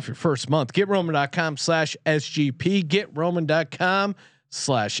 $15 off your first month. GetRoman.com/SGP.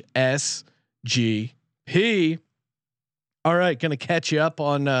 GetRoman.com/SGP. All right, going to catch you up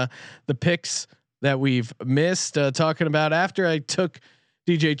on the picks that we've missed talking about after I took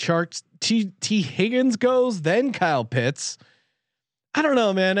DJ Chark. T Higgins goes, then Kyle Pitts. I don't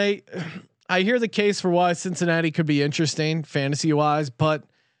know, man. I hear the case for why Cincinnati could be interesting fantasy wise, but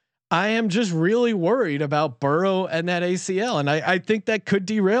I am just really worried about Burrow and that ACL, and I think that could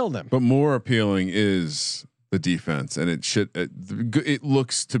derail them. But more appealing is the defense, and it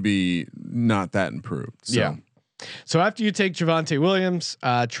looks to be not that improved. So. Yeah. So after you take Javonte Williams,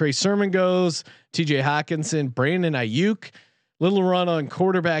 Trey Sermon goes, TJ Hawkinson, Brandon Ayuk, little run on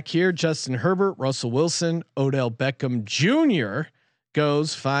quarterback here, Justin Herbert, Russell Wilson, Odell Beckham Jr.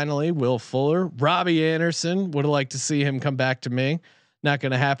 goes finally, Will Fuller, Robbie Anderson. Would have liked to see him come back to me. Not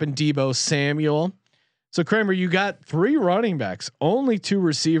going to happen. Debo Samuel. So Kramer, you got 3 running backs, only 2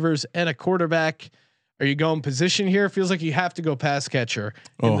 receivers and a quarterback. Are you going position here? It feels like you have to go pass catcher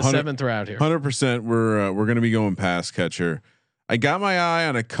in the 7th round here. 100%. We're going to be going pass catcher. I got my eye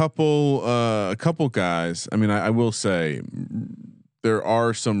on a couple guys. I mean, I will say there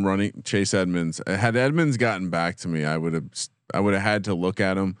are some running. Chase Edmonds. Had Edmonds gotten back to me, I would have had to look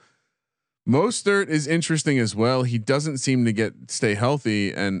at him. Mostert is interesting as well. He doesn't seem to stay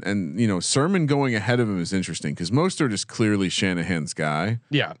healthy, and Sermon going ahead of him is interesting because Mostert is clearly Shanahan's guy.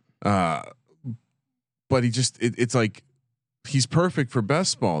 Yeah. But it's like he's perfect for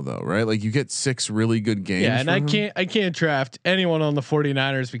best ball though, right? Like you get 6 really good games. Yeah, and I can't draft anyone on the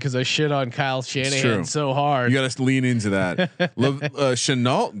 49ers because I shit on Kyle Shanahan so hard. You got to lean into that.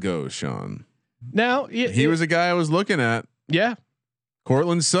 Chenault goes, Sean. Now he was a guy I was looking at. Yeah.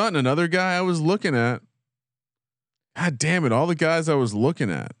 Cortland Sutton, another guy I was looking at. God damn it! All the guys I was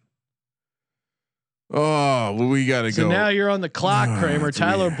looking at. Oh, well, we got to go. So now you're on the clock, Kramer.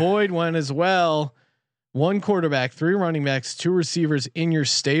 Tyler Boyd went as well. 1 quarterback, 3 running backs, 2 receivers in your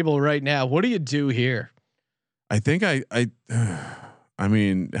stable right now. What do you do here? I think I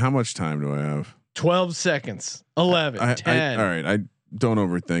mean, how much time do I have? 12 seconds. 11. 10. All right. I don't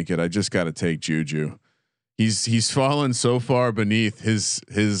overthink it. I just got to take Juju. He's fallen so far beneath his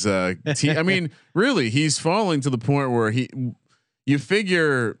team. I mean, really, he's falling to the point where you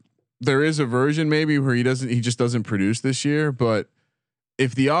figure there is a version maybe where he just doesn't produce this year, but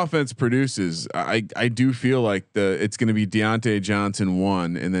if the offense produces, I do feel like it's going to be Deontay Johnson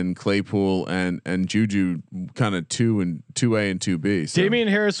 1, and then Claypool and Juju kind of 2 and 2A and 2B. So. Damian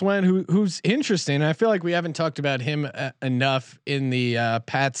Harris went, who's interesting. I feel like we haven't talked about him enough in the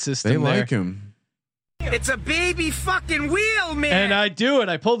Pat system. They like him. It's a baby fucking wheel, man. And I do it.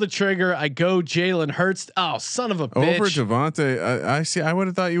 I pull the trigger. I go Jalen Hurts. Oh, son of a bitch. Over Javonte. I see. I would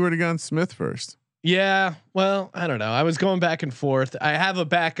have thought you would have gone Smith first. Yeah. Well, I don't know. I was going back and forth. I have a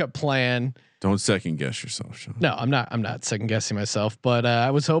backup plan. Don't second guess yourself, Sean. No, I'm not second guessing myself, but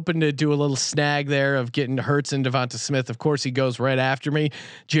I was hoping to do a little snag there of getting Hurts and Devonta Smith. Of course, he goes right after me.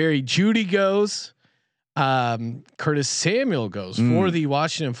 Jerry Jeudy goes. Curtis Samuel goes for the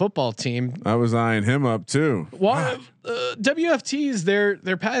Washington football team. I was eyeing him up too. WFTs,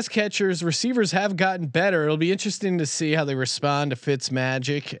 their pass catchers, receivers have gotten better. It'll be interesting to see how they respond to Fitz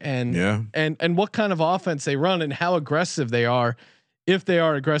magic and what kind of offense they run and how aggressive they are, if they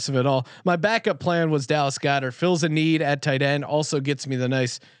are aggressive at all. My backup plan was Dallas Goedert, fills a need at tight end, also gets me the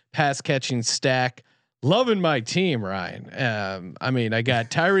nice pass catching stack. Loving my team, Ryan. I mean, I got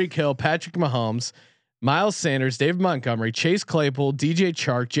Tyreek Hill, Patrick Mahomes, Miles Sanders, David Montgomery, Chase Claypool, DJ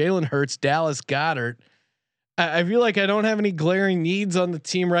Chark, Jalen Hurts, Dallas Goedert. I feel like I don't have any glaring needs on the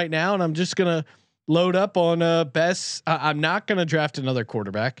team right now, and I'm just gonna load up on best. I'm not gonna draft another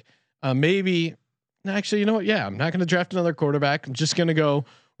quarterback. Maybe actually, you know what? Yeah, I'm not gonna draft another quarterback. I'm just gonna go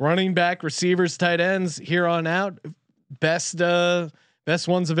running back, receivers, tight ends here on out. Best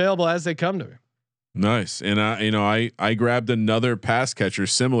ones available as they come to me. Nice. And I grabbed another pass catcher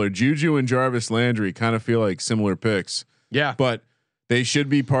similar. Juju and Jarvis Landry kind of feel like similar picks. Yeah. But They should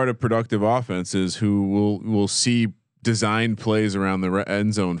be part of productive offenses who will see designed plays around the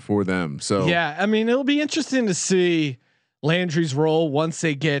end zone for them. So yeah, I mean, it'll be interesting to see Landry's role once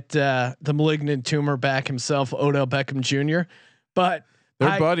they get the malignant tumor back himself, Odell Beckham Jr. But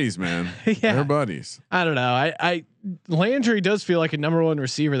they're buddies, man. Yeah, they're buddies. I don't know. I Landry does feel like a number one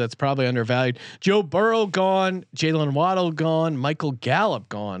receiver that's probably undervalued. Joe Burrow gone, Jalen Waddle gone, Michael Gallup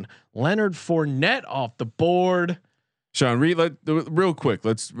gone, Leonard Fournette off the board. Sean, real quick.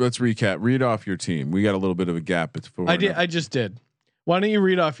 Let's recap. Read off your team. We got a little bit of a gap before. I just did. Why don't you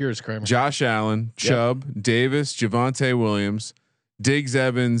read off yours, Kramer? Josh Allen, Chubb, Davis, Javonte Williams, Diggs,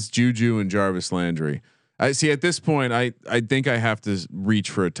 Evans, Juju, and Jarvis Landry. I see. At this point, I think I have to reach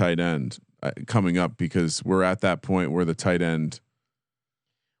for a tight end coming up because we're at that point where the tight end.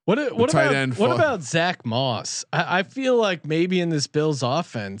 What about Zach Moss? I feel like maybe in this Bills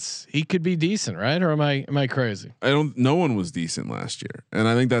offense he could be decent, right? Or am I crazy? No one was decent last year, and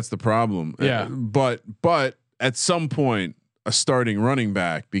I think that's the problem. Yeah. But at some point, a starting running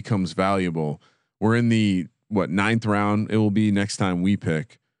back becomes valuable. We're in the 9th round. It will be next time we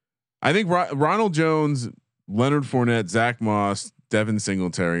pick. I think Ronald Jones, Leonard Fournette, Zach Moss, Devin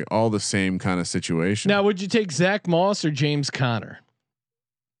Singletary, all the same kind of situation. Now, would you take Zach Moss or James Conner?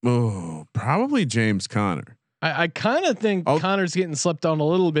 Oh, probably James Conner. I kind of think Conner's getting slept on a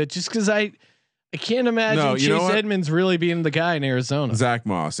little bit just because I can't imagine Chase Edmonds really being the guy in Arizona. Zach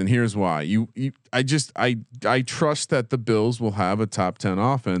Moss, and here's why. I trust that the Bills will have a top 10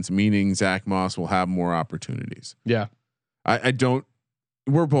 offense, meaning Zach Moss will have more opportunities. Yeah. I don't.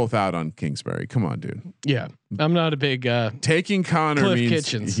 We're both out on Kingsbury. Come on, dude. Yeah, I'm not a big taking Conner Cliff means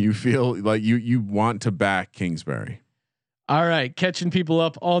Kitchens. You feel like you want to back Kingsbury. All right, catching people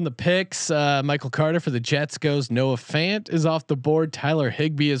up on the picks. Michael Carter for the Jets goes. Noah Fant is off the board. Tyler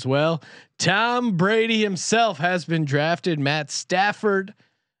Higbee as well. Tom Brady himself has been drafted. Matt Stafford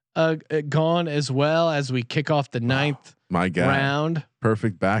gone as well as we kick off the 9th round.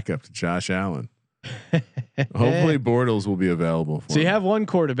 Perfect backup to Josh Allen. Hopefully Bortles will be available. For you have one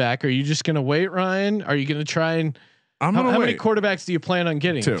quarterback. Are you just going to wait, Ryan? Are you going to try and? How many quarterbacks do you plan on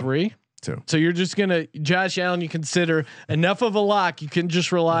getting? 2. 3. 2. So you're just gonna Josh Allen. You consider enough of a lock. You can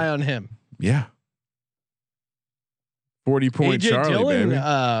just rely on him. Yeah. 40-point Charlie, Dillon,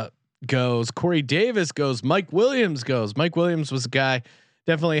 baby. Goes. Corey Davis goes. Mike Williams goes. Mike Williams was a guy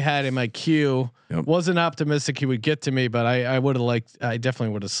definitely had in my queue. Yep. Wasn't optimistic he would get to me, but I would have liked. I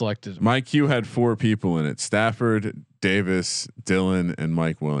definitely would have selected him. My queue had 4 people in it: Stafford, Davis, Dillon, and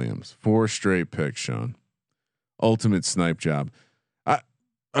Mike Williams. 4 straight picks, Sean. Ultimate snipe job.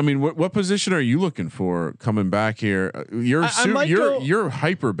 I mean, what position are you looking for coming back here? You're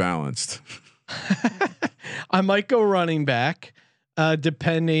hyper balanced. I might go running back,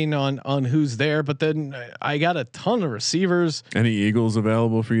 depending on who's there. But then I got a ton of receivers. Any Eagles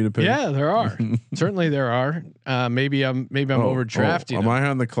available for you to pick? Yeah, there are. Certainly there are. Maybe I'm overdrafting. Am I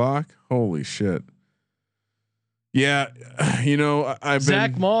on the clock? Holy shit! Yeah,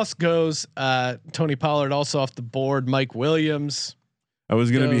 Zach Moss goes. Tony Pollard also off the board. Mike Williams. I was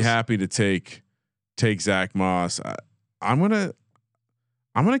going to be happy to take Zach Moss. I'm gonna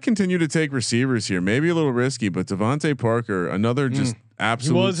continue to take receivers here. Maybe a little risky, but Devontae Parker, another just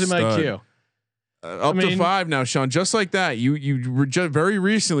absolute. He was in my queue. Up to 5 now, Sean. Just like that, you very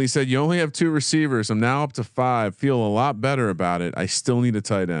recently said you only have 2 receivers. I'm now up to 5. Feel a lot better about it. I still need a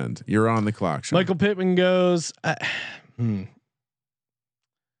tight end. You're on the clock, Sean. Michael Pittman goes. Feel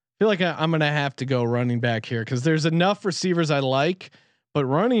like I'm gonna have to go running back here because there's enough receivers I like. But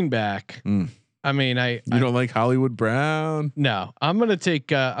running back, I mean, you don't like Hollywood Brown? No, I'm gonna take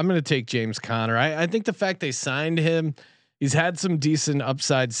James Conner. I think the fact they signed him, he's had some decent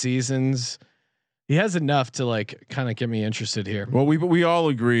upside seasons. He has enough to kind of get me interested here. Well, we all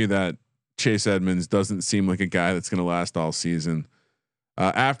agree that Chase Edmonds doesn't seem like a guy that's going to last all season.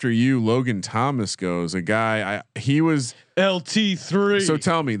 After you, Logan Thomas goes, a guy he was LT3. So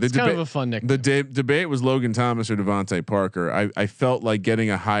tell me, kind of a fun nickname. The debate was Logan Thomas or Devontae Parker. I felt like getting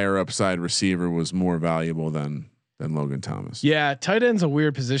a higher upside receiver was more valuable than Logan Thomas. Yeah, tight end's a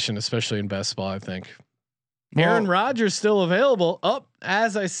weird position, especially in best ball. I think Aaron Rodgers still available.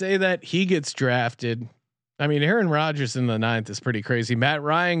 As I say that, he gets drafted. I mean, Aaron Rodgers in the 9th is pretty crazy. Matt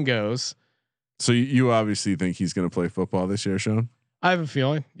Ryan goes. So you obviously think he's going to play football this year, Sean? I have a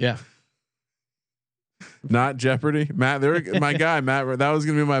feeling. Yeah. Not Jeopardy, Matt. My guy, Matt. That was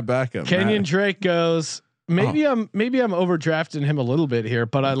gonna be my backup. Kenyon Drake goes. Maybe I'm overdrafting him a little bit here,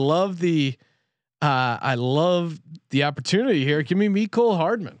 but I love the opportunity here. Give me Mecole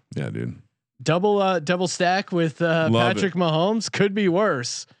Hardman. Yeah, dude. Double stack with Patrick Mahomes could be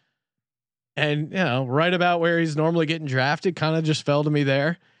worse. and right about where he's normally getting drafted. Kind of just fell to me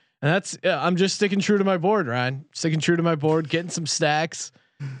there, and that's I'm just sticking true to my board, Ryan. Sticking true to my board, getting some stacks.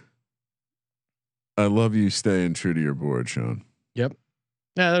 I love you staying true to your board, Sean. Yep.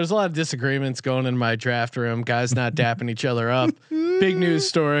 Yeah, there's a lot of disagreements going in my draft room. Guys not dapping each other up. Big news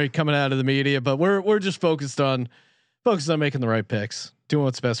story coming out of the media, but we're just focused on making the right picks, doing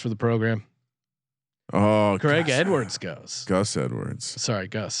what's best for the program. Oh, Greg Edwards goes. Gus Edwards. Sorry,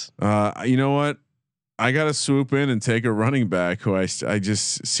 Gus. You know what? I got to swoop in and take a running back who I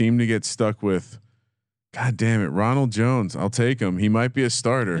just seem to get stuck with. God damn it, Ronald Jones. I'll take him. He might be a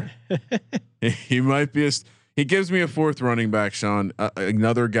starter. He might be he gives me a fourth running back, Sean.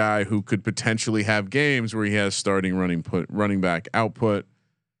 Another guy who could potentially have games where he has starting running back output.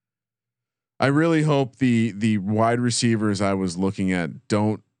 I really hope the wide receivers I was looking at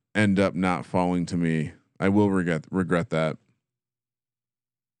don't end up not falling to me. I will regret that.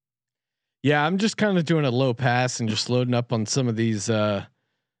 Yeah, I'm just kind of doing a low pass and just loading up on some of these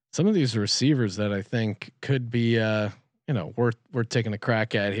receivers that I think could be worth taking a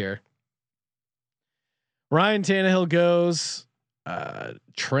crack at here. Ryan Tannehill goes.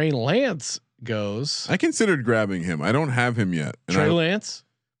 Trey Lance goes. I considered grabbing him. I don't have him yet. Trey Lance.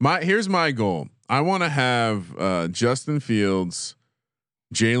 Here's my goal. I want to have Justin Fields,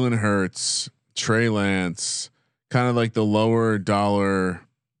 Jalen Hurts, Trey Lance, kind of like the lower dollar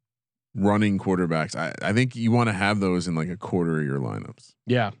running quarterbacks. I think you want to have those in like a quarter of your lineups.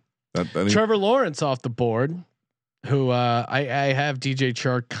 Yeah. Trevor Lawrence off the board, who I have DJ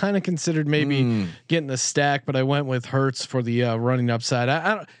Chark kind of considered maybe getting the stack, but I went with Hurts for the running upside.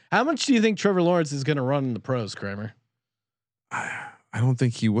 I don't, how much do you think Trevor Lawrence is going to run in the pros, Kramer? I don't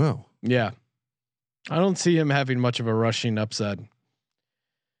think he will. Yeah. I don't see him having much of a rushing upside.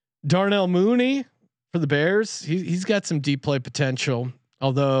 Darnell Mooney for the Bears. He's got some deep play potential,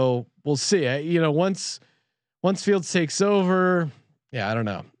 although we'll see. Once Fields takes over, I don't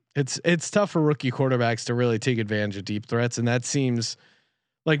know. It's tough for rookie quarterbacks to really take advantage of deep threats, and that seems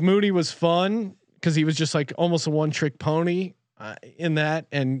like Mooney was fun because he was just like almost a one-trick pony in that,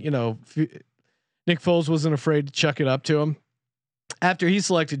 and Nick Foles wasn't afraid to chuck it up to him. After he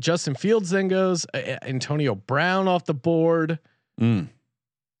selected Justin Fields, then goes Antonio Brown off the board.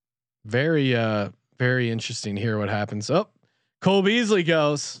 Very interesting here. What happens? Oh, Cole Beasley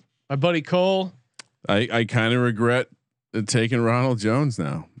goes. My buddy Cole. I kind of regret taking Ronald Jones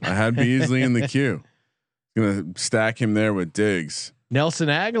now. I had Beasley in the queue. Gonna stack him there with Diggs. Nelson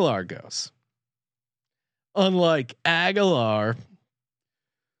Aguilar goes. Unlike Aguilar,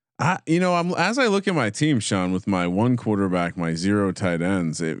 I'm as I look at my team, Sean, with my one quarterback, my 0 tight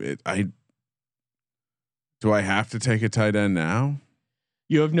ends. Do I have to take a tight end now?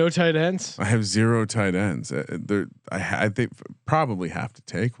 You have no tight ends. I have 0 tight ends. I think probably have to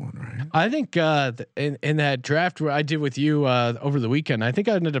take one, right? I think in that draft where I did with you over the weekend, I think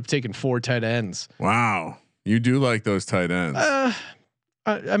I ended up taking 4 tight ends. Wow, you do like those tight ends.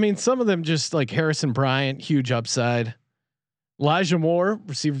 I mean, some of them just like Harrison Bryant, huge upside. Elijah Moore,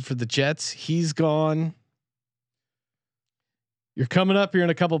 receiver for the Jets, he's gone. You're coming up here in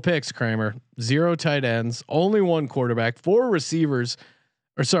a couple picks, Kramer. 0 tight ends, only 1 quarterback, 4 receivers.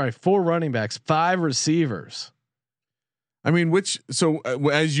 4 running backs, 5 receivers. I mean,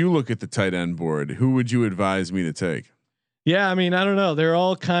 as you look at the tight end board, who would you advise me to take? Yeah, I mean, I don't know. They're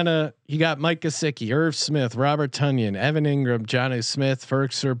all kind of. You got Mike Gesicki, Irv Smith, Robert Tonyan, Evan Ingram, Jonnu Smith,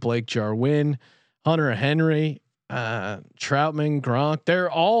 Ferkser, Blake Jarwin, Hunter Henry, Troutman, Gronk.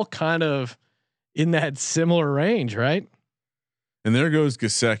 They're all kind of in that similar range, right? And there goes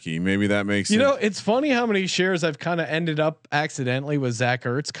Gesicki. Maybe that makes it's funny how many shares I've kind of ended up accidentally with Zach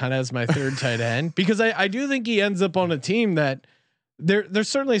Ertz kind of as my 3rd tight end, because I do think he ends up on a team that there's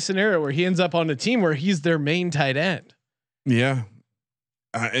certainly a scenario where he ends up on a team where he's their main tight end. Yeah.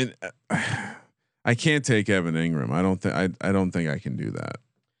 And I can't take Evan Ingram. I don't think I can do that.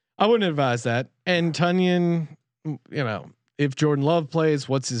 I wouldn't advise that. And Tonyan, if Jordan Love plays,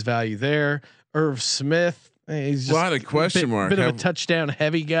 what's his value there? Irv Smith, he's just a lot of question mark. Bit of a touchdown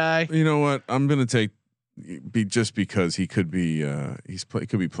heavy guy. You know what? I'm going to just because he could be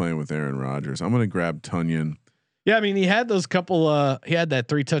could be playing with Aaron Rodgers. I'm going to grab Tonyan. Yeah, I mean, he had those couple. He had that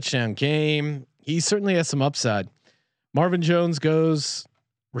 3 touchdown game. He certainly has some upside. Marvin Jones goes.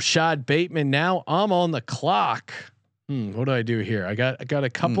 Rashad Bateman. Now I'm on the clock. What do I do here? I got a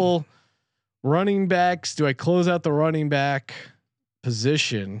couple running backs. Do I close out the running back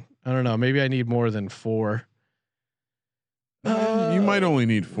position? I don't know. Maybe I need more than 4. You might only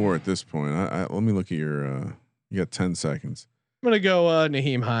need 4 at this point. Let me look at your. You got 10 seconds. I'm gonna go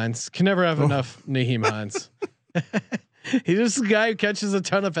Naheem Hines. Can never have enough Naheem Hines. He's just a guy who catches a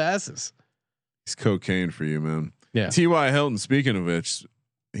ton of passes. It's cocaine for you, man. Yeah. T.Y. Hilton. Speaking of which,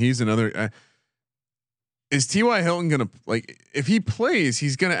 he's another. Is T.Y. Hilton gonna if he plays,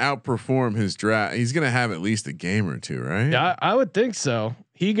 he's gonna outperform his draft. He's gonna have at least a game or two, right? Yeah, I would think so.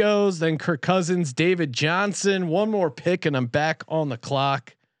 He goes, then Kirk Cousins, David Johnson, one more pick, and I'm back on the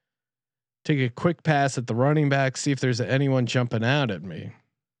clock. Take a quick pass at the running back, see if there's anyone jumping out at me.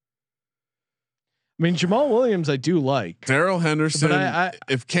 I mean, Jamal Williams, I do like. Darrell Henderson. But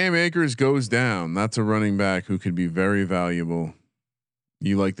if Cam Akers goes down, that's a running back who could be very valuable.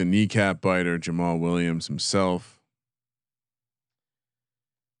 You like the kneecap biter, Jamal Williams himself.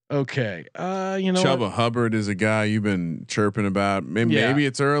 Okay. Chuba Hubbard is a guy you've been chirping about. Maybe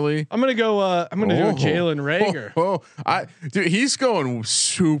it's early. I'm gonna go. I'm gonna do Jalen Reagor. Dude, he's going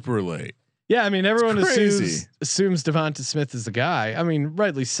super late. Yeah, I mean, everyone assumes Devonta Smith is the guy. I mean,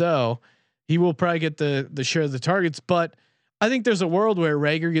 rightly so. He will probably get the share of the targets, but I think there's a world where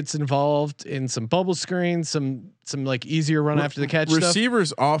Reagor gets involved in some bubble screens, some like easier run after the catch.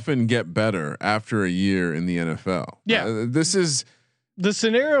 Receivers often get better after a year in the NFL. Yeah, this is the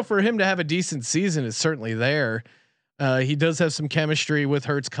scenario for him to have a decent season is certainly there. He does have some chemistry with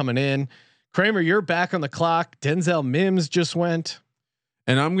Hurts coming in. Kramer, you're back on the clock. Denzel Mims just went.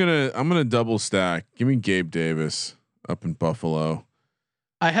 And I'm gonna double stack. Give me Gabe Davis up in Buffalo.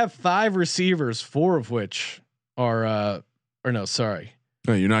 I have 5 receivers, 4 of which are sorry.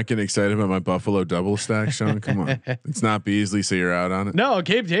 No, you're not getting excited about my Buffalo double stack, Sean. Come on, it's not Beasley, so you're out on it. No,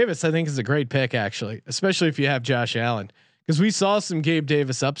 Gabe Davis I think is a great pick actually, especially if you have Josh Allen, because we saw some Gabe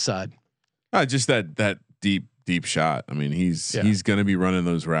Davis upside. Just that deep shot. I mean, he's gonna be running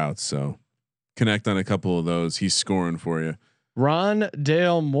those routes, so connect on a couple of those. He's scoring for you.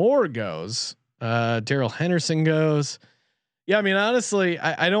 Rondale Moore goes. Darrell Henderson goes. Yeah, I mean, honestly,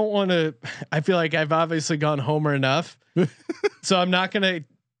 I don't want to. I feel like I've obviously gone homer enough, so I'm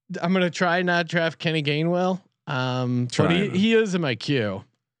gonna try not draft Kenny Gainwell. But he is in my queue.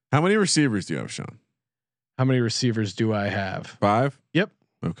 How many receivers do you have, Sean? How many receivers do I have? 5. Yep.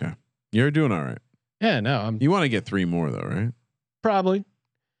 Okay, you're doing all right. Yeah, no, you want to get 3 more though, right? Probably.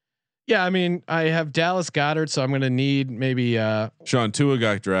 Yeah, I mean, I have Dallas Goedert, so I'm going to need maybe. Sean Tua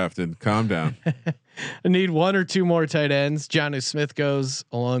got drafted. Calm down. I need 1 or 2 more tight ends. Jonnu Smith goes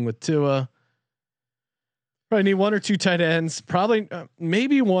along with Tua. Probably need 1 or 2 tight ends. Probably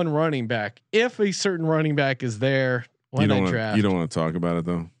maybe 1 running back. If a certain running back is there, why not draft? You don't want to talk about it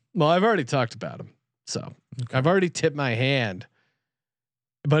though. Well, I've already talked about him, so I've already tipped my hand.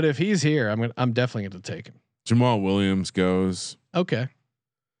 But if he's here, I'm definitely going to take him. Jamal Williams goes. Okay.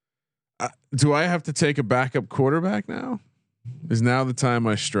 Do I have to take a backup quarterback now? Is now the time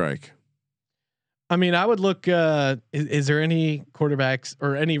I strike? I mean, I would look. Is there any quarterbacks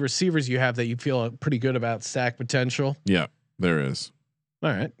or any receivers you have that you feel pretty good about stack potential? Yeah, there is. All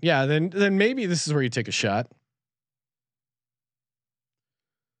right. Yeah. Then maybe this is where you take a shot.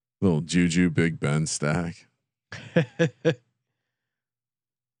 Little Juju Big Ben stack.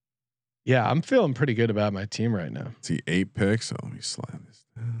 Yeah, I'm feeling pretty good about my team right now. See 8 picks. So let me slide this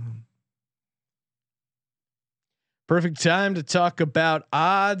down. Perfect time to talk about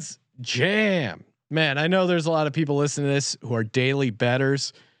Odds Jam. Man, I know there's a lot of people listening to this who are daily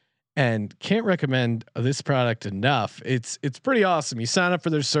bettors and can't recommend this product enough. It's pretty awesome. You sign up for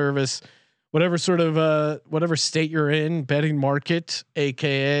their service, whatever sort of whatever state you're in, betting market,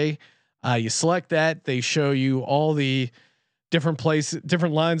 aka you select that. They show you all the different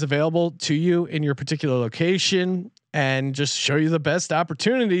lines available to you in your particular location, and just show you the best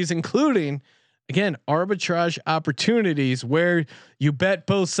opportunities, including, again, arbitrage opportunities where you bet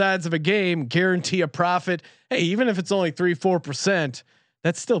both sides of a game, guarantee a profit. Hey, even if it's only 3-4%,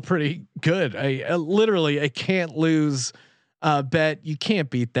 that's still pretty good. Literally a can't lose bet. You can't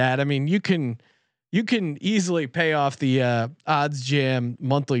beat that. I mean, you can easily pay off the Odds Jam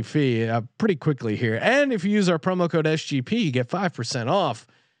monthly fee pretty quickly here. And if you use our promo code SGP, you get 5% off.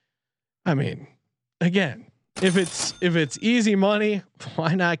 I mean, again, if it's easy money,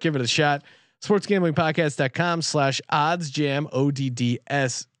 why not give it a shot? sportsgamblingpodcast.com/oddsjam,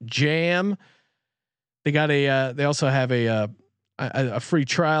 ODDS jam. They got they also have a free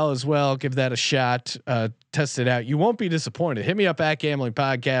trial as well. Give that a shot. Test it out. You won't be disappointed. Hit me up at Gambling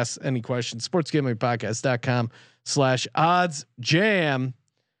Podcast. Any questions? sportsgamblingpodcast.com/oddsjam.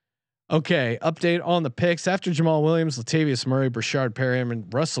 Okay. Update on the picks after Jamal Williams, Latavius Murray, Brashard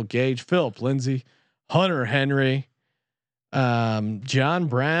Perriman, Russell Gage, Phillip Lindsay, Hunter Henry, John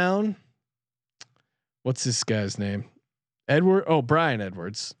Brown. What's this guy's name? Brian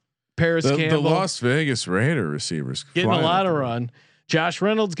Edwards. Paris Campbell. The Las Vegas Raider receivers getting a lot of run. Josh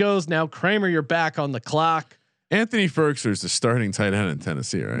Reynolds goes. Now Kramer, you're back on the clock. Anthony Firkser is the starting tight end in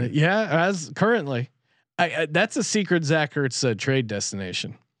Tennessee, right? Yeah, as currently, that's a secret Zach Ertz trade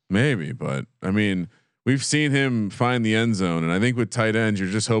destination. Maybe, but I mean, we've seen him find the end zone, and I think with tight ends, you're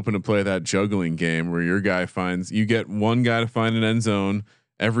just hoping to play that juggling game where your guy you get one guy to find an end zone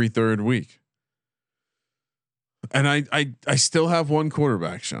every third week. And I still have one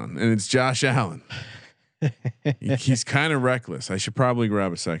quarterback, Sean, and it's Josh Allen. He's kind of reckless. I should probably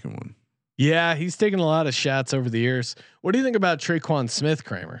grab a second one. Yeah, he's taken a lot of shots over the years. What do you think about Traquan Smith,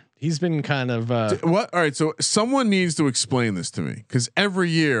 Kramer? He's been kind of what? All right, so someone needs to explain this to me because every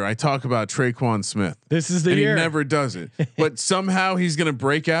year I talk about Traquan Smith. This is the and year. He never does it, but somehow he's going to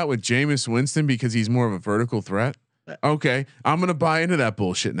break out with Jameis Winston because he's more of a vertical threat. Okay, I'm going to buy into that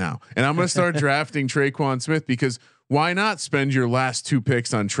bullshit now, and I'm going to start drafting Traquan Smith because why not spend your last 2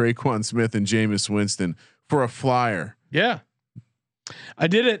 picks on Traquan Smith and Jameis Winston for a flyer? Yeah, I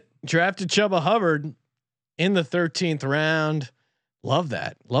did it. Drafted Chuba Hubbard in the 13th round. Love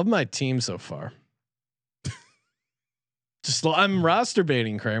that. Love my team so far. I'm roster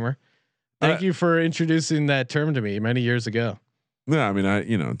baiting, Kramer. Thank you for introducing that term to me many years ago. Yeah, I mean, I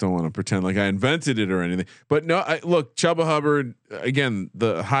don't want to pretend like I invented it or anything, but no, look, Chuba Hubbard again,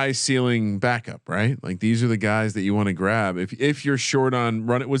 the high ceiling backup, right? Like these are the guys that you want to grab if you're short on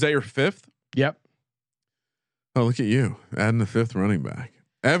run. Was that your 5th? Yep. Oh, look at you adding the 5th running back.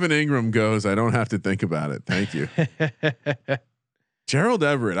 Evan Ingram goes. I don't have to think about it. Thank you. Gerald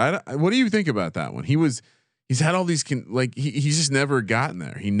Everett. What do you think about that one? He's had all these he's just never gotten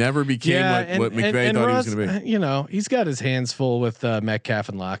there. He never became what McVay thought Russ, he was going to be. You know, he's got his hands full with Metcalf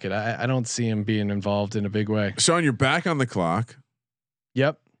and Lockett. I don't see him being involved in a big way. Sean, you're back on the clock.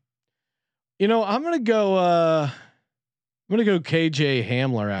 Yep. You know, I'm gonna go KJ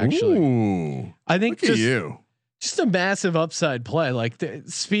Hamler. Actually, ooh, I think look at you. Just a massive upside play, like the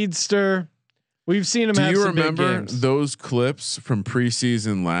speedster. We've seen him. Do have you some remember big games. those clips from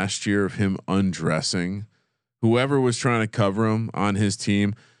preseason last year of him undressing whoever was trying to cover him on his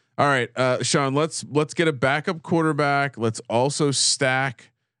team? All right, Sean, let's get a backup quarterback. Let's also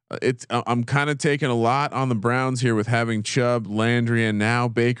stack. I'm kind of taking a lot on the Browns here with having Chubb, Landry, and now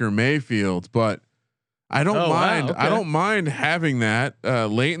Baker Mayfield, but I don't mind. Wow, okay. I don't mind having that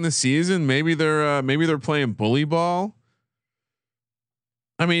late in the season. Maybe they're playing bully ball.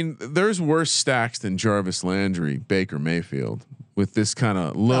 I mean, there's worse stacks than Jarvis Landry, Baker Mayfield with this kind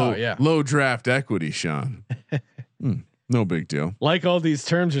of low draft equity, Sean. No big deal. Like all these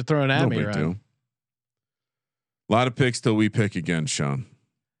terms you're throwing at me, right? A lot of picks till we pick again, Sean.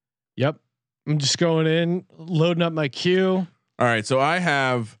 Yep. I'm just going in, loading up my queue. All right, so I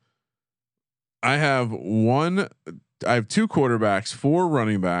have 2 quarterbacks, 4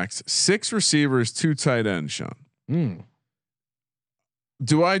 running backs, 6 receivers, 2 tight ends, Sean.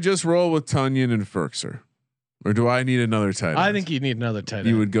 Do I just roll with Tunyon and Firkser, or do I need another tight end? I think you need another tight end.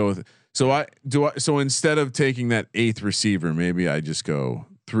 You would go with it. So instead of taking that 8th receiver, maybe I just go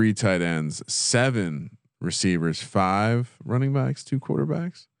 3 tight ends, 7 receivers, 5 running backs, 2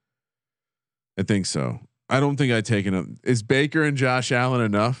 quarterbacks. I think so. I don't think I'd taken up. Is Baker and Josh Allen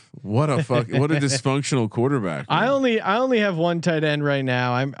enough? What a dysfunctional quarterback. Man. I only have 1 tight end right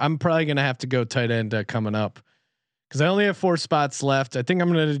now. I'm probably gonna have to go tight end coming up because I only have 4 spots left. I think I'm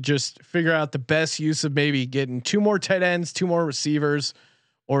gonna just figure out the best use of maybe getting 2 more tight ends, 2 more receivers,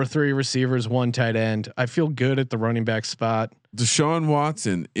 or 3 receivers, 1 tight end. I feel good at the running back spot. Deshaun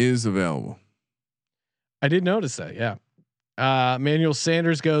Watson is available. I did notice that. Yeah. Emmanuel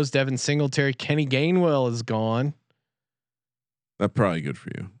Sanders goes. Devin Singletary. Kenny Gainwell is gone. That's probably good for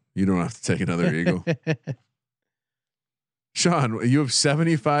you. You don't have to take another Eagle. Sean, you have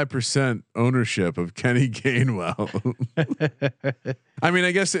 75% ownership of Kenny Gainwell. I mean,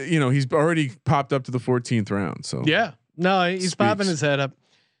 I guess he's already popped up to the 14th round. So yeah, no, he's popping his head up.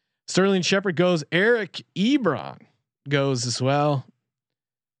 Sterling Shepard goes. Eric Ebron goes as well.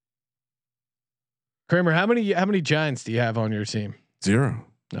 Kramer, how many Giants do you have on your team? 0.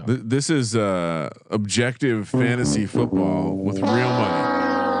 No. This is objective fantasy football with real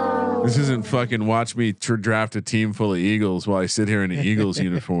money. This isn't fucking watch me draft a team full of Eagles while I sit here in an Eagles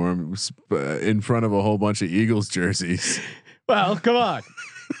uniform in front of a whole bunch of Eagles jerseys. Well, come on.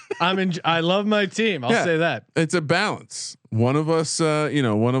 I love my team. I'll say that. It's a balance. One of us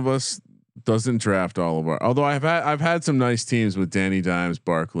doesn't draft all of our. Although I've had some nice teams with Danny Dimes,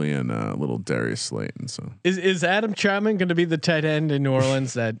 Barkley, and little Darius Slayton. So is Adam Troutman going to be the tight end in New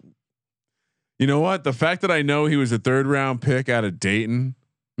Orleans? That you know what, the fact that I know he was a 3rd round pick out of Dayton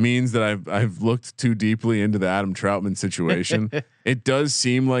means that I've looked too deeply into the Adam Troutman situation. It does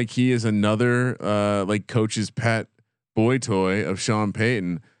seem like he is another like coach's pet boy toy of Sean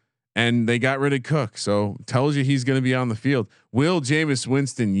Payton. and they got rid of Cook. So tells you he's going to be on the field. Will Jameis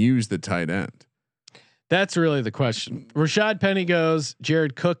Winston use the tight end? That's really the question. Rashad Penny goes,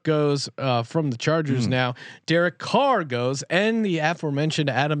 Jared Cook goes from the Chargers now. Derek Carr goes, and the aforementioned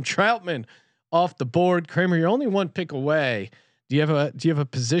Adam Troutman off the board. Kramer, you're only one pick away. Do you have a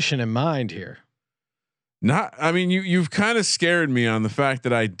position in mind here? Not. I mean, you've kind of scared me on the fact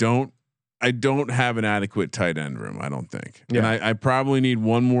that I don't have an adequate tight end room. I don't think, and I probably need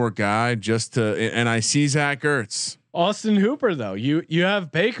one more guy just to. And I see Zach Ertz. Austin Hooper though, you have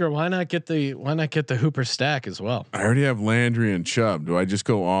Baker. Why not get the Hooper stack as well? I already have Landry and Chubb. Do I just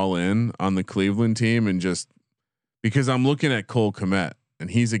go all in on the Cleveland team and just because I'm looking at Cole Kmet and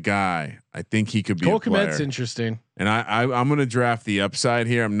he's a guy I think he could be. Cole a player. Kmet's interesting, and I'm going to draft the upside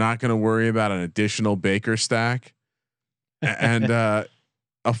here. I'm not going to worry about an additional Baker stack, and a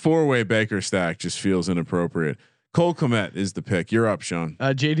 4-way Baker stack just feels inappropriate. Cole Kmet is the pick. You're up, Sean.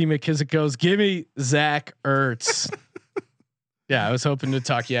 JD McKissick goes, give me Zach Ertz. Yeah, I was hoping to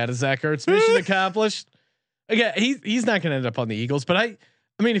talk you out of Zach Ertz. Mission accomplished. Again, he's not going to end up on the Eagles, but I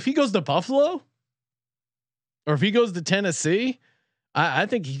mean, if he goes to Buffalo or if he goes to Tennessee, I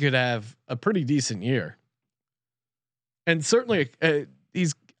think he could have a pretty decent year. And certainly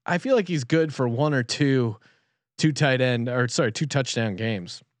I feel like he's good for one or two touchdown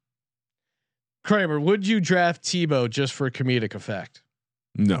games. Kramer, would you draft Tebow just for comedic effect?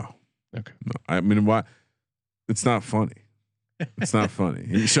 No. Okay. No. I mean, why? It's not funny. It's not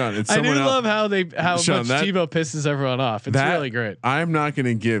funny. Sean, it's I do else. love how Sean, much Tebow pisses everyone off. It's really great. I'm not going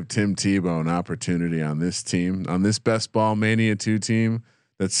to give Tim Tebow an opportunity on this team, on this Best Ball Mania 2 team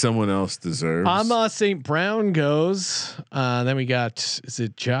that someone else deserves. St. Brown goes. Then we got, is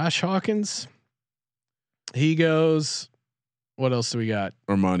it Josh Hawkins? He goes. What else do we got?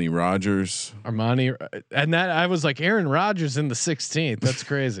 Armani Rogers. And that I was like Aaron Rodgers in the 16th. That's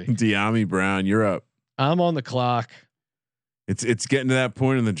crazy. De'Ami Brown, you're up. I'm on the clock. It's getting to that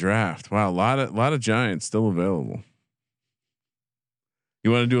point in the draft. Wow, a lot of Giants still available.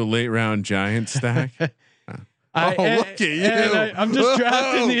 You want to do a late round Giant stack? Look at you! I'm just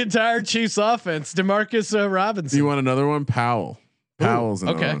drafting the entire Chiefs offense. Demarcus Robinson. You want another one? Powell's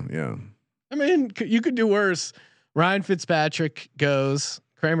another one. Yeah. I mean, you could do worse. Ryan Fitzpatrick goes.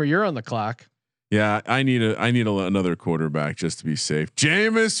 Kramer, you're on the clock. Yeah, I need another quarterback just to be safe.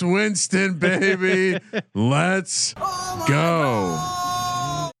 Jameis Winston, baby, let's go.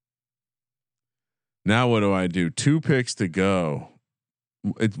 Now what do I do? 2 picks to go.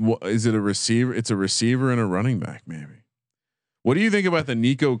 Is it a receiver? It's a receiver and a running back, maybe. What do you think about the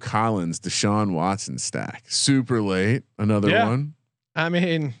Nico Collins, Deshaun Watson stack? Super late, another one. I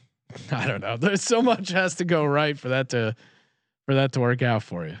mean, I don't know. There's so much has to go right for that to work out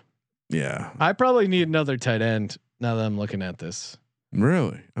for you. Yeah. I probably need another tight end now that I'm looking at this.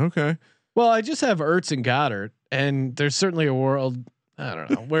 Really? Okay. Well, I just have Ertz and Goddard, and there's certainly a world, I don't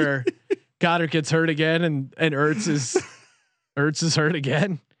know, where Goddard gets hurt again and Ertz is hurt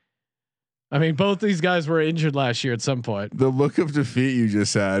again. I mean, both these guys were injured last year at some point. The look of defeat you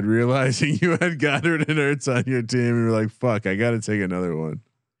just had, realizing you had Goddard and Ertz on your team, and you're like, fuck, I got to take another one.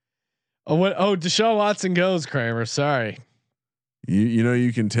 Deshaun Watson goes, Kramer. Sorry. You know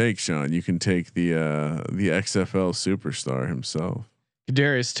you can take Sean. You can take the XFL superstar himself,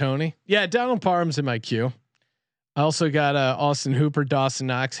 Kadarius Toney. Yeah, Donald Parham's in my queue. I also got Austin Hooper, Dawson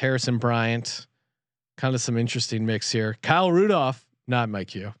Knox, Harrison Bryant. Kind of some interesting mix here. Kyle Rudolph, not in my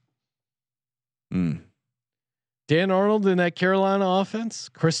queue. Dan Arnold in that Carolina offense.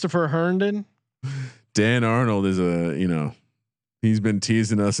 Christopher Herndon. Dan Arnold is he's been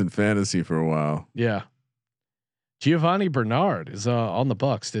teasing us in fantasy for a while. Yeah. Giovanni Bernard is on the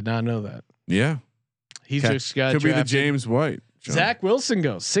Bucks. Did not know that. Yeah, he just got could drafted. Be the James White. John. Zach Wilson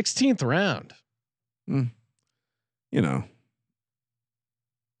goes 16th round. I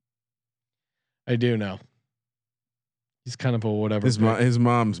do know. He's kind of a whatever. His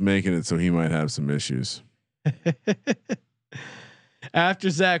mom's making it, so he might have some issues.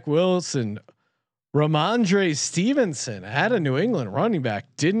 After Zach Wilson, Ramondre Stevenson had a New England running back.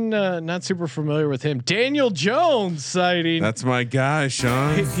 Not super familiar with him. Daniel Jones sighting. That's my guy,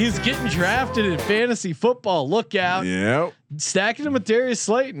 Sean. He's getting drafted in fantasy football. Look out. Yep. Stacking him with Darius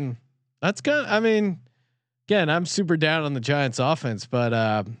Slayton. That's kind of, I mean, again, I'm super down on the Giants offense,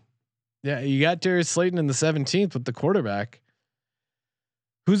 but yeah, you got Darius Slayton in the 17th with the quarterback.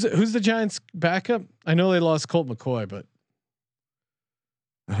 Who's the Giants backup? I know they lost Colt McCoy, but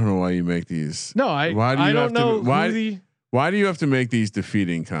I don't know why you make these. No, I don't know. Why do you have to make these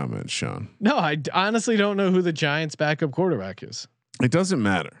defeating comments, Sean? No, I honestly don't know who the Giants backup quarterback is. It doesn't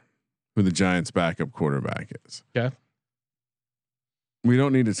matter who the Giants backup quarterback is. Okay. We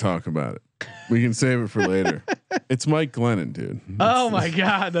don't need to talk about it. We can save it for later. It's Mike Glennon, dude. Oh my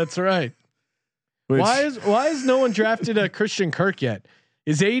God, that's right. Why is no one drafted a Christian Kirk yet?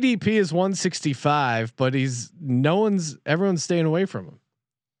 His ADP is 165, but everyone's staying away from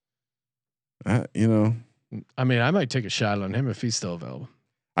him. You know, I mean, I might take a shot on him if he's still available.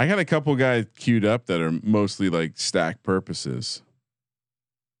 I got a couple guys queued up that are mostly like stack purposes.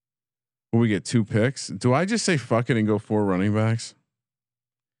 Will we get 2 picks? Do I just say fuck it and go 4 running backs?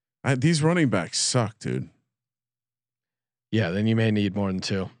 These running backs suck, dude. Yeah, then you may need more than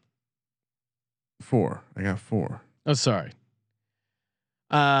 2. 4. I got 4. Oh, sorry.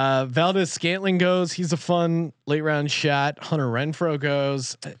 Valdez Scantling goes. He's a fun late round shot. Hunter Renfrow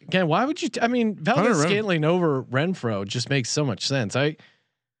goes. Again, why would you? Valdez Scantling over Renfrow just makes so much sense.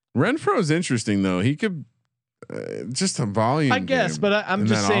 Renfrow's interesting though. He could just a volume. I guess, but I'm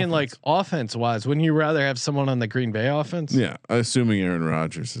just saying, like offense wise, wouldn't you rather have someone on the Green Bay offense? Yeah, assuming Aaron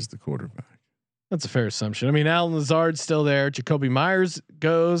Rodgers is the quarterback. That's a fair assumption. I mean, Alan Lazard's still there. Jacoby Myers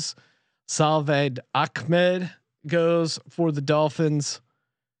goes. Salved Ahmed goes for the Dolphins.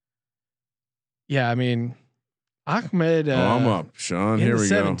 Yeah, I mean, Ahmed. I'm up, Sean. Here we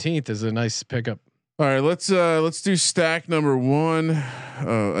go. 17th is a nice pickup. All right, let's do stack number 1.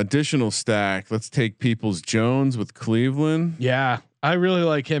 Additional stack. Let's take Peoples Jones with Cleveland. Yeah, I really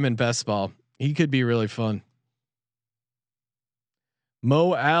like him in best ball. He could be really fun.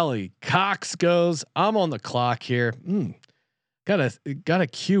 Mo Alley, Cox goes. I'm on the clock here. Got a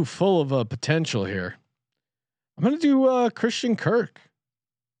queue full of potential here. I'm gonna do Christian Kirk.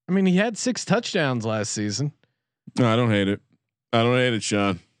 I mean, he had 6 touchdowns last season. No, I don't hate it. I don't hate it,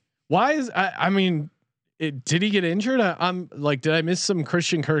 Sean. Why is I mean, did he get injured? I'm like, did I miss some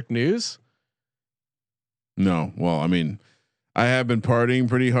Christian Kirk news? No. Well, I mean, I have been partying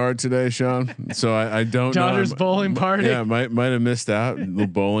pretty hard today, Sean. So I don't Dodgers know. Bowling party. Yeah, might have missed out. A little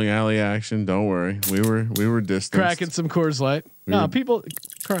bowling alley action. Don't worry. We were distanced. Cracking some Coors Light. No, people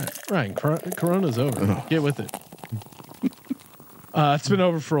Ryan, Corona's over. Oh. Get with it. It's been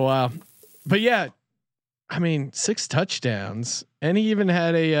over for a while. But yeah, I mean, 6 touchdowns, and he even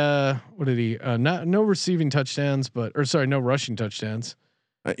had a what did he? No receiving touchdowns, no rushing touchdowns.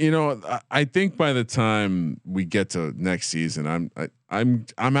 I think by the time we get to next season, I'm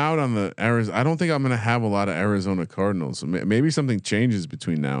out on the Arizona. I don't think I'm going to have a lot of Arizona Cardinals. So maybe something changes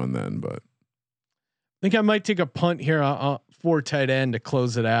between now and then, but I think I might take a punt here for tight end to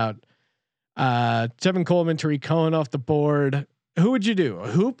close it out. Tevin Coleman, Tariq Cohen off the board. Who would you do? A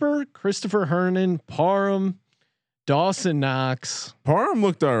Hooper, Christopher Herndon, Parham, Dawson Knox. Parham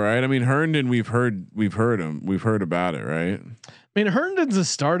looked all right. I mean, Herndon, we've heard him. We've heard about it, right? I mean, Herndon's a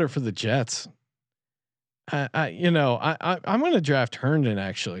starter for the Jets. I'm going to draft Herndon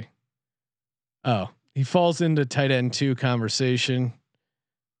actually. Oh, he falls into tight end 2 conversation.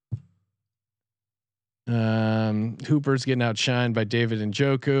 Hooper's getting outshined by David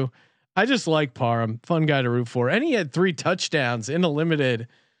Njoku. I just like Parham, fun guy to root for, and he had 3 touchdowns in a limited.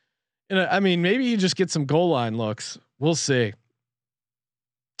 I mean, maybe he just gets some goal line looks. We'll see.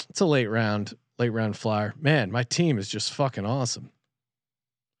 It's a late round flyer. Man, my team is just fucking awesome.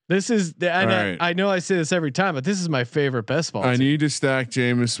 This is I know I say this every time, but this is my favorite best ball. I need to stack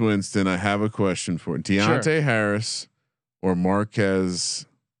Jameis Winston. I have a question for Deontay Harris or Marquez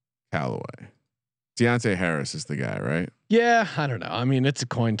Callaway. Deontay Harris is the guy, right? Yeah, I don't know. I mean, it's a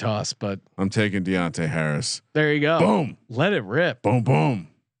coin toss, but I'm taking Deontay Harris. There you go. Boom. Let it rip. Boom, boom.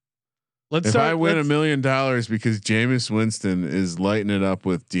 If I win $1 million because Jameis Winston is lighting it up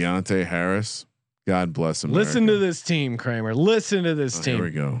with Deontay Harris, God bless him. Listen to this team, Kramer. Listen to this team. Here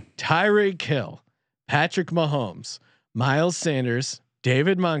we go. Tyreek Hill, Patrick Mahomes, Miles Sanders,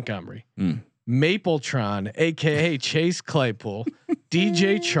 David Montgomery, Mapletron, aka Chase Claypool,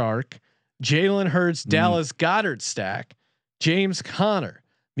 DJ Chark, Jalen Hurts, Dallas Goedert stack, James Conner,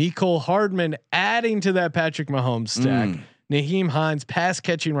 Mecole Hardman adding to that Patrick Mahomes stack, Naheem Hines pass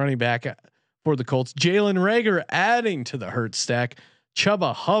catching running back for the Colts, Jalen Reagor adding to the Hurts stack,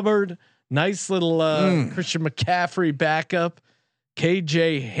 Chuba Hubbard, nice little Christian McCaffrey backup,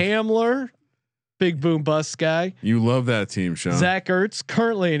 KJ Hamler, big boom bust guy. You love that team, Sean. Zach Ertz,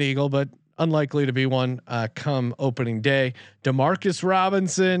 currently an Eagle, but unlikely to be one come opening day. Demarcus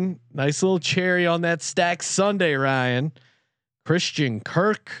Robinson, nice little cherry on that stack Sunday, Ryan. Christian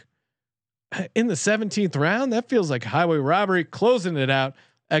Kirk in the 17th round. That feels like highway robbery. Closing it out,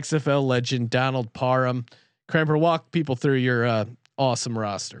 XFL legend Donald Parham. Kramer, walk people through your awesome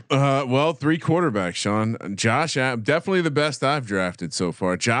roster. Well, 3 quarterbacks, Sean. Josh, definitely the best I've drafted so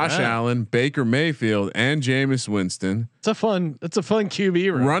far. Josh Allen, Baker Mayfield, and Jameis Winston. It's a fun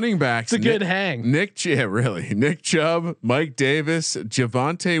QB room. Running backs. It's a good hang. Nick Chubb, Mike Davis,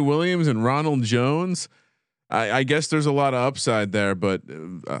 Javonte Williams, and Ronald Jones. I guess there's a lot of upside there, but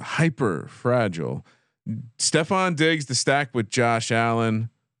hyper fragile. Stephon Diggs to stack with Josh Allen,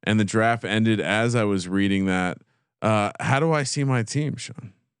 and the draft ended as I was reading that. How do I see my team,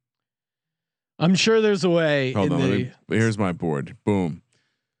 Sean? I'm sure there's a way. Hold on. Here's my board. Boom.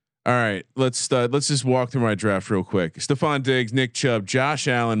 All right. Let's just walk through my draft real quick. Stephon Diggs, Nick Chubb, Josh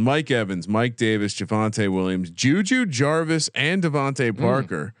Allen, Mike Evans, Mike Davis, Javonte Williams, Juju Jarvis, and Devontae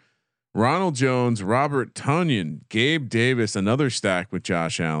Parker. Ronald Jones, Robert Tonyan, Gabe Davis, another stack with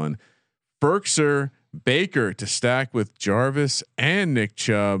Josh Allen, Berkshire, Baker to stack with Jarvis and Nick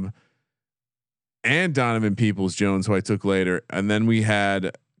Chubb, and Donovan Peoples-Jones, who I took later. And then we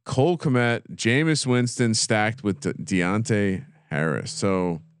had Cole Kmet, Jameis Winston stacked with Deontay Harris.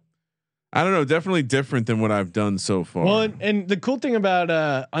 So I don't know, definitely different than what I've done so far. Well, and the cool thing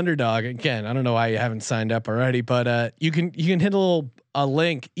about Underdog, again, I don't know why you haven't signed up already, but you can hit a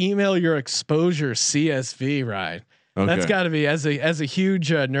link, email your exposure CSV, right? Okay. That's got to be as a huge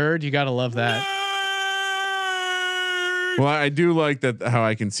nerd, you got to love that. Well, I do like that, how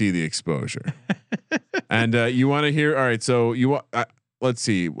I can see the exposure. And you want to hear? All right, so let's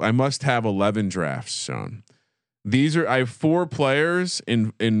see. I must have 11 drafts, Sean. I have 4 players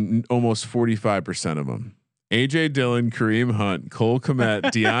in almost 45% of them. AJ Dillon, Kareem Hunt, Cole Kmet,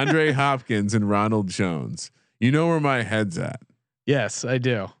 DeAndre Hopkins, and Ronald Jones. You know where my head's at. Yes, I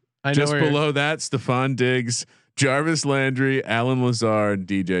do. I just know below that, Stephon Diggs, Jarvis Landry, Alan Lazard,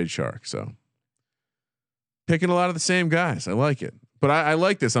 DJ Chark. So picking a lot of the same guys. I like it. But I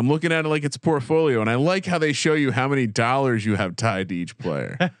like this. I'm looking at it like it's a portfolio, and I like how they show you how many dollars you have tied to each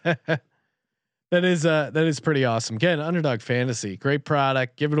player. That is pretty awesome. Again, Underdog Fantasy, great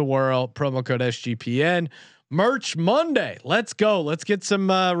product. Give it a whirl. Promo code SGPN. Merch Monday. Let's go. Let's get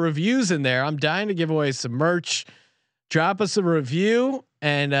some reviews in there. I'm dying to give away some merch. Drop us a review,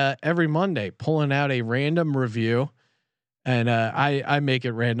 and every Monday pulling out a random review, and I make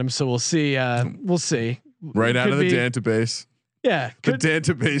it random. So we'll see. We'll see. Right out of the database. Yeah, the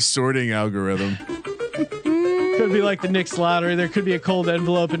database sorting algorithm. Could be like the Knicks lottery. There could be a cold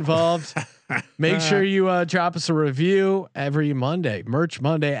envelope involved. Make sure you drop us a review every Monday. Merch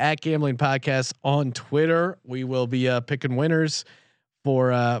Monday at Gambling Podcast on Twitter. We will be picking winners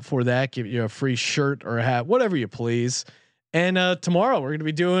for that. Give you a free shirt or a hat, whatever you please. And tomorrow we're going to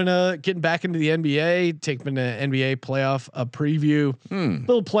be doing getting back into the NBA, taking the NBA playoff preview,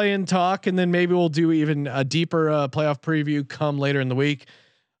 little play-in talk, and then maybe we'll do even a deeper playoff preview come later in the week.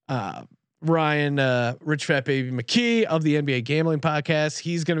 Ryan, Rich Fat Baby McKee of the NBA Gambling Podcast,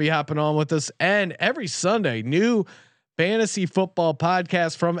 he's going to be hopping on with us, and every Sunday, new fantasy football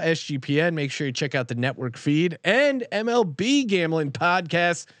podcast from SGPN. Make sure you check out the network feed and MLB Gambling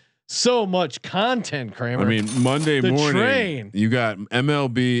Podcast. So much content, Kramer. I mean, Monday morning, you got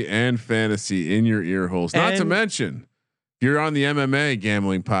MLB and fantasy in your ear holes. Not to mention, you're on the MMA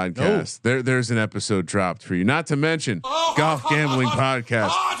Gambling Podcast. There's an episode dropped for you. Not to mention, Golf Gambling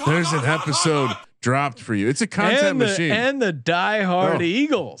Podcast. There's an episode dropped for you. It's a content machine. And the diehard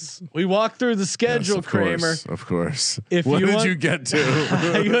Eagles. We walk through the schedule, yes, Kramer. Of course. What did you get to?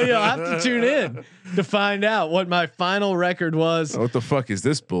 You'll have to tune in to find out what my final record was. What the fuck is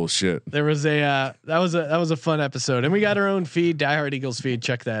this bullshit? There was that was a fun episode, and we got our own feed, Diehard Eagles feed.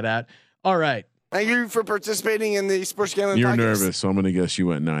 Check that out. All right. Thank you for participating in the Sports Gambling Podcast. You're nervous, so I'm going to guess you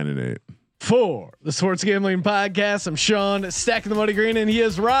went 9-8. For the Sports Gambling Podcast, I'm Sean, stacking the money green, and he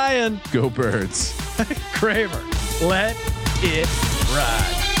is Ryan. Go Birds. Kramer. Let it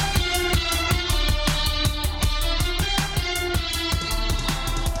ride.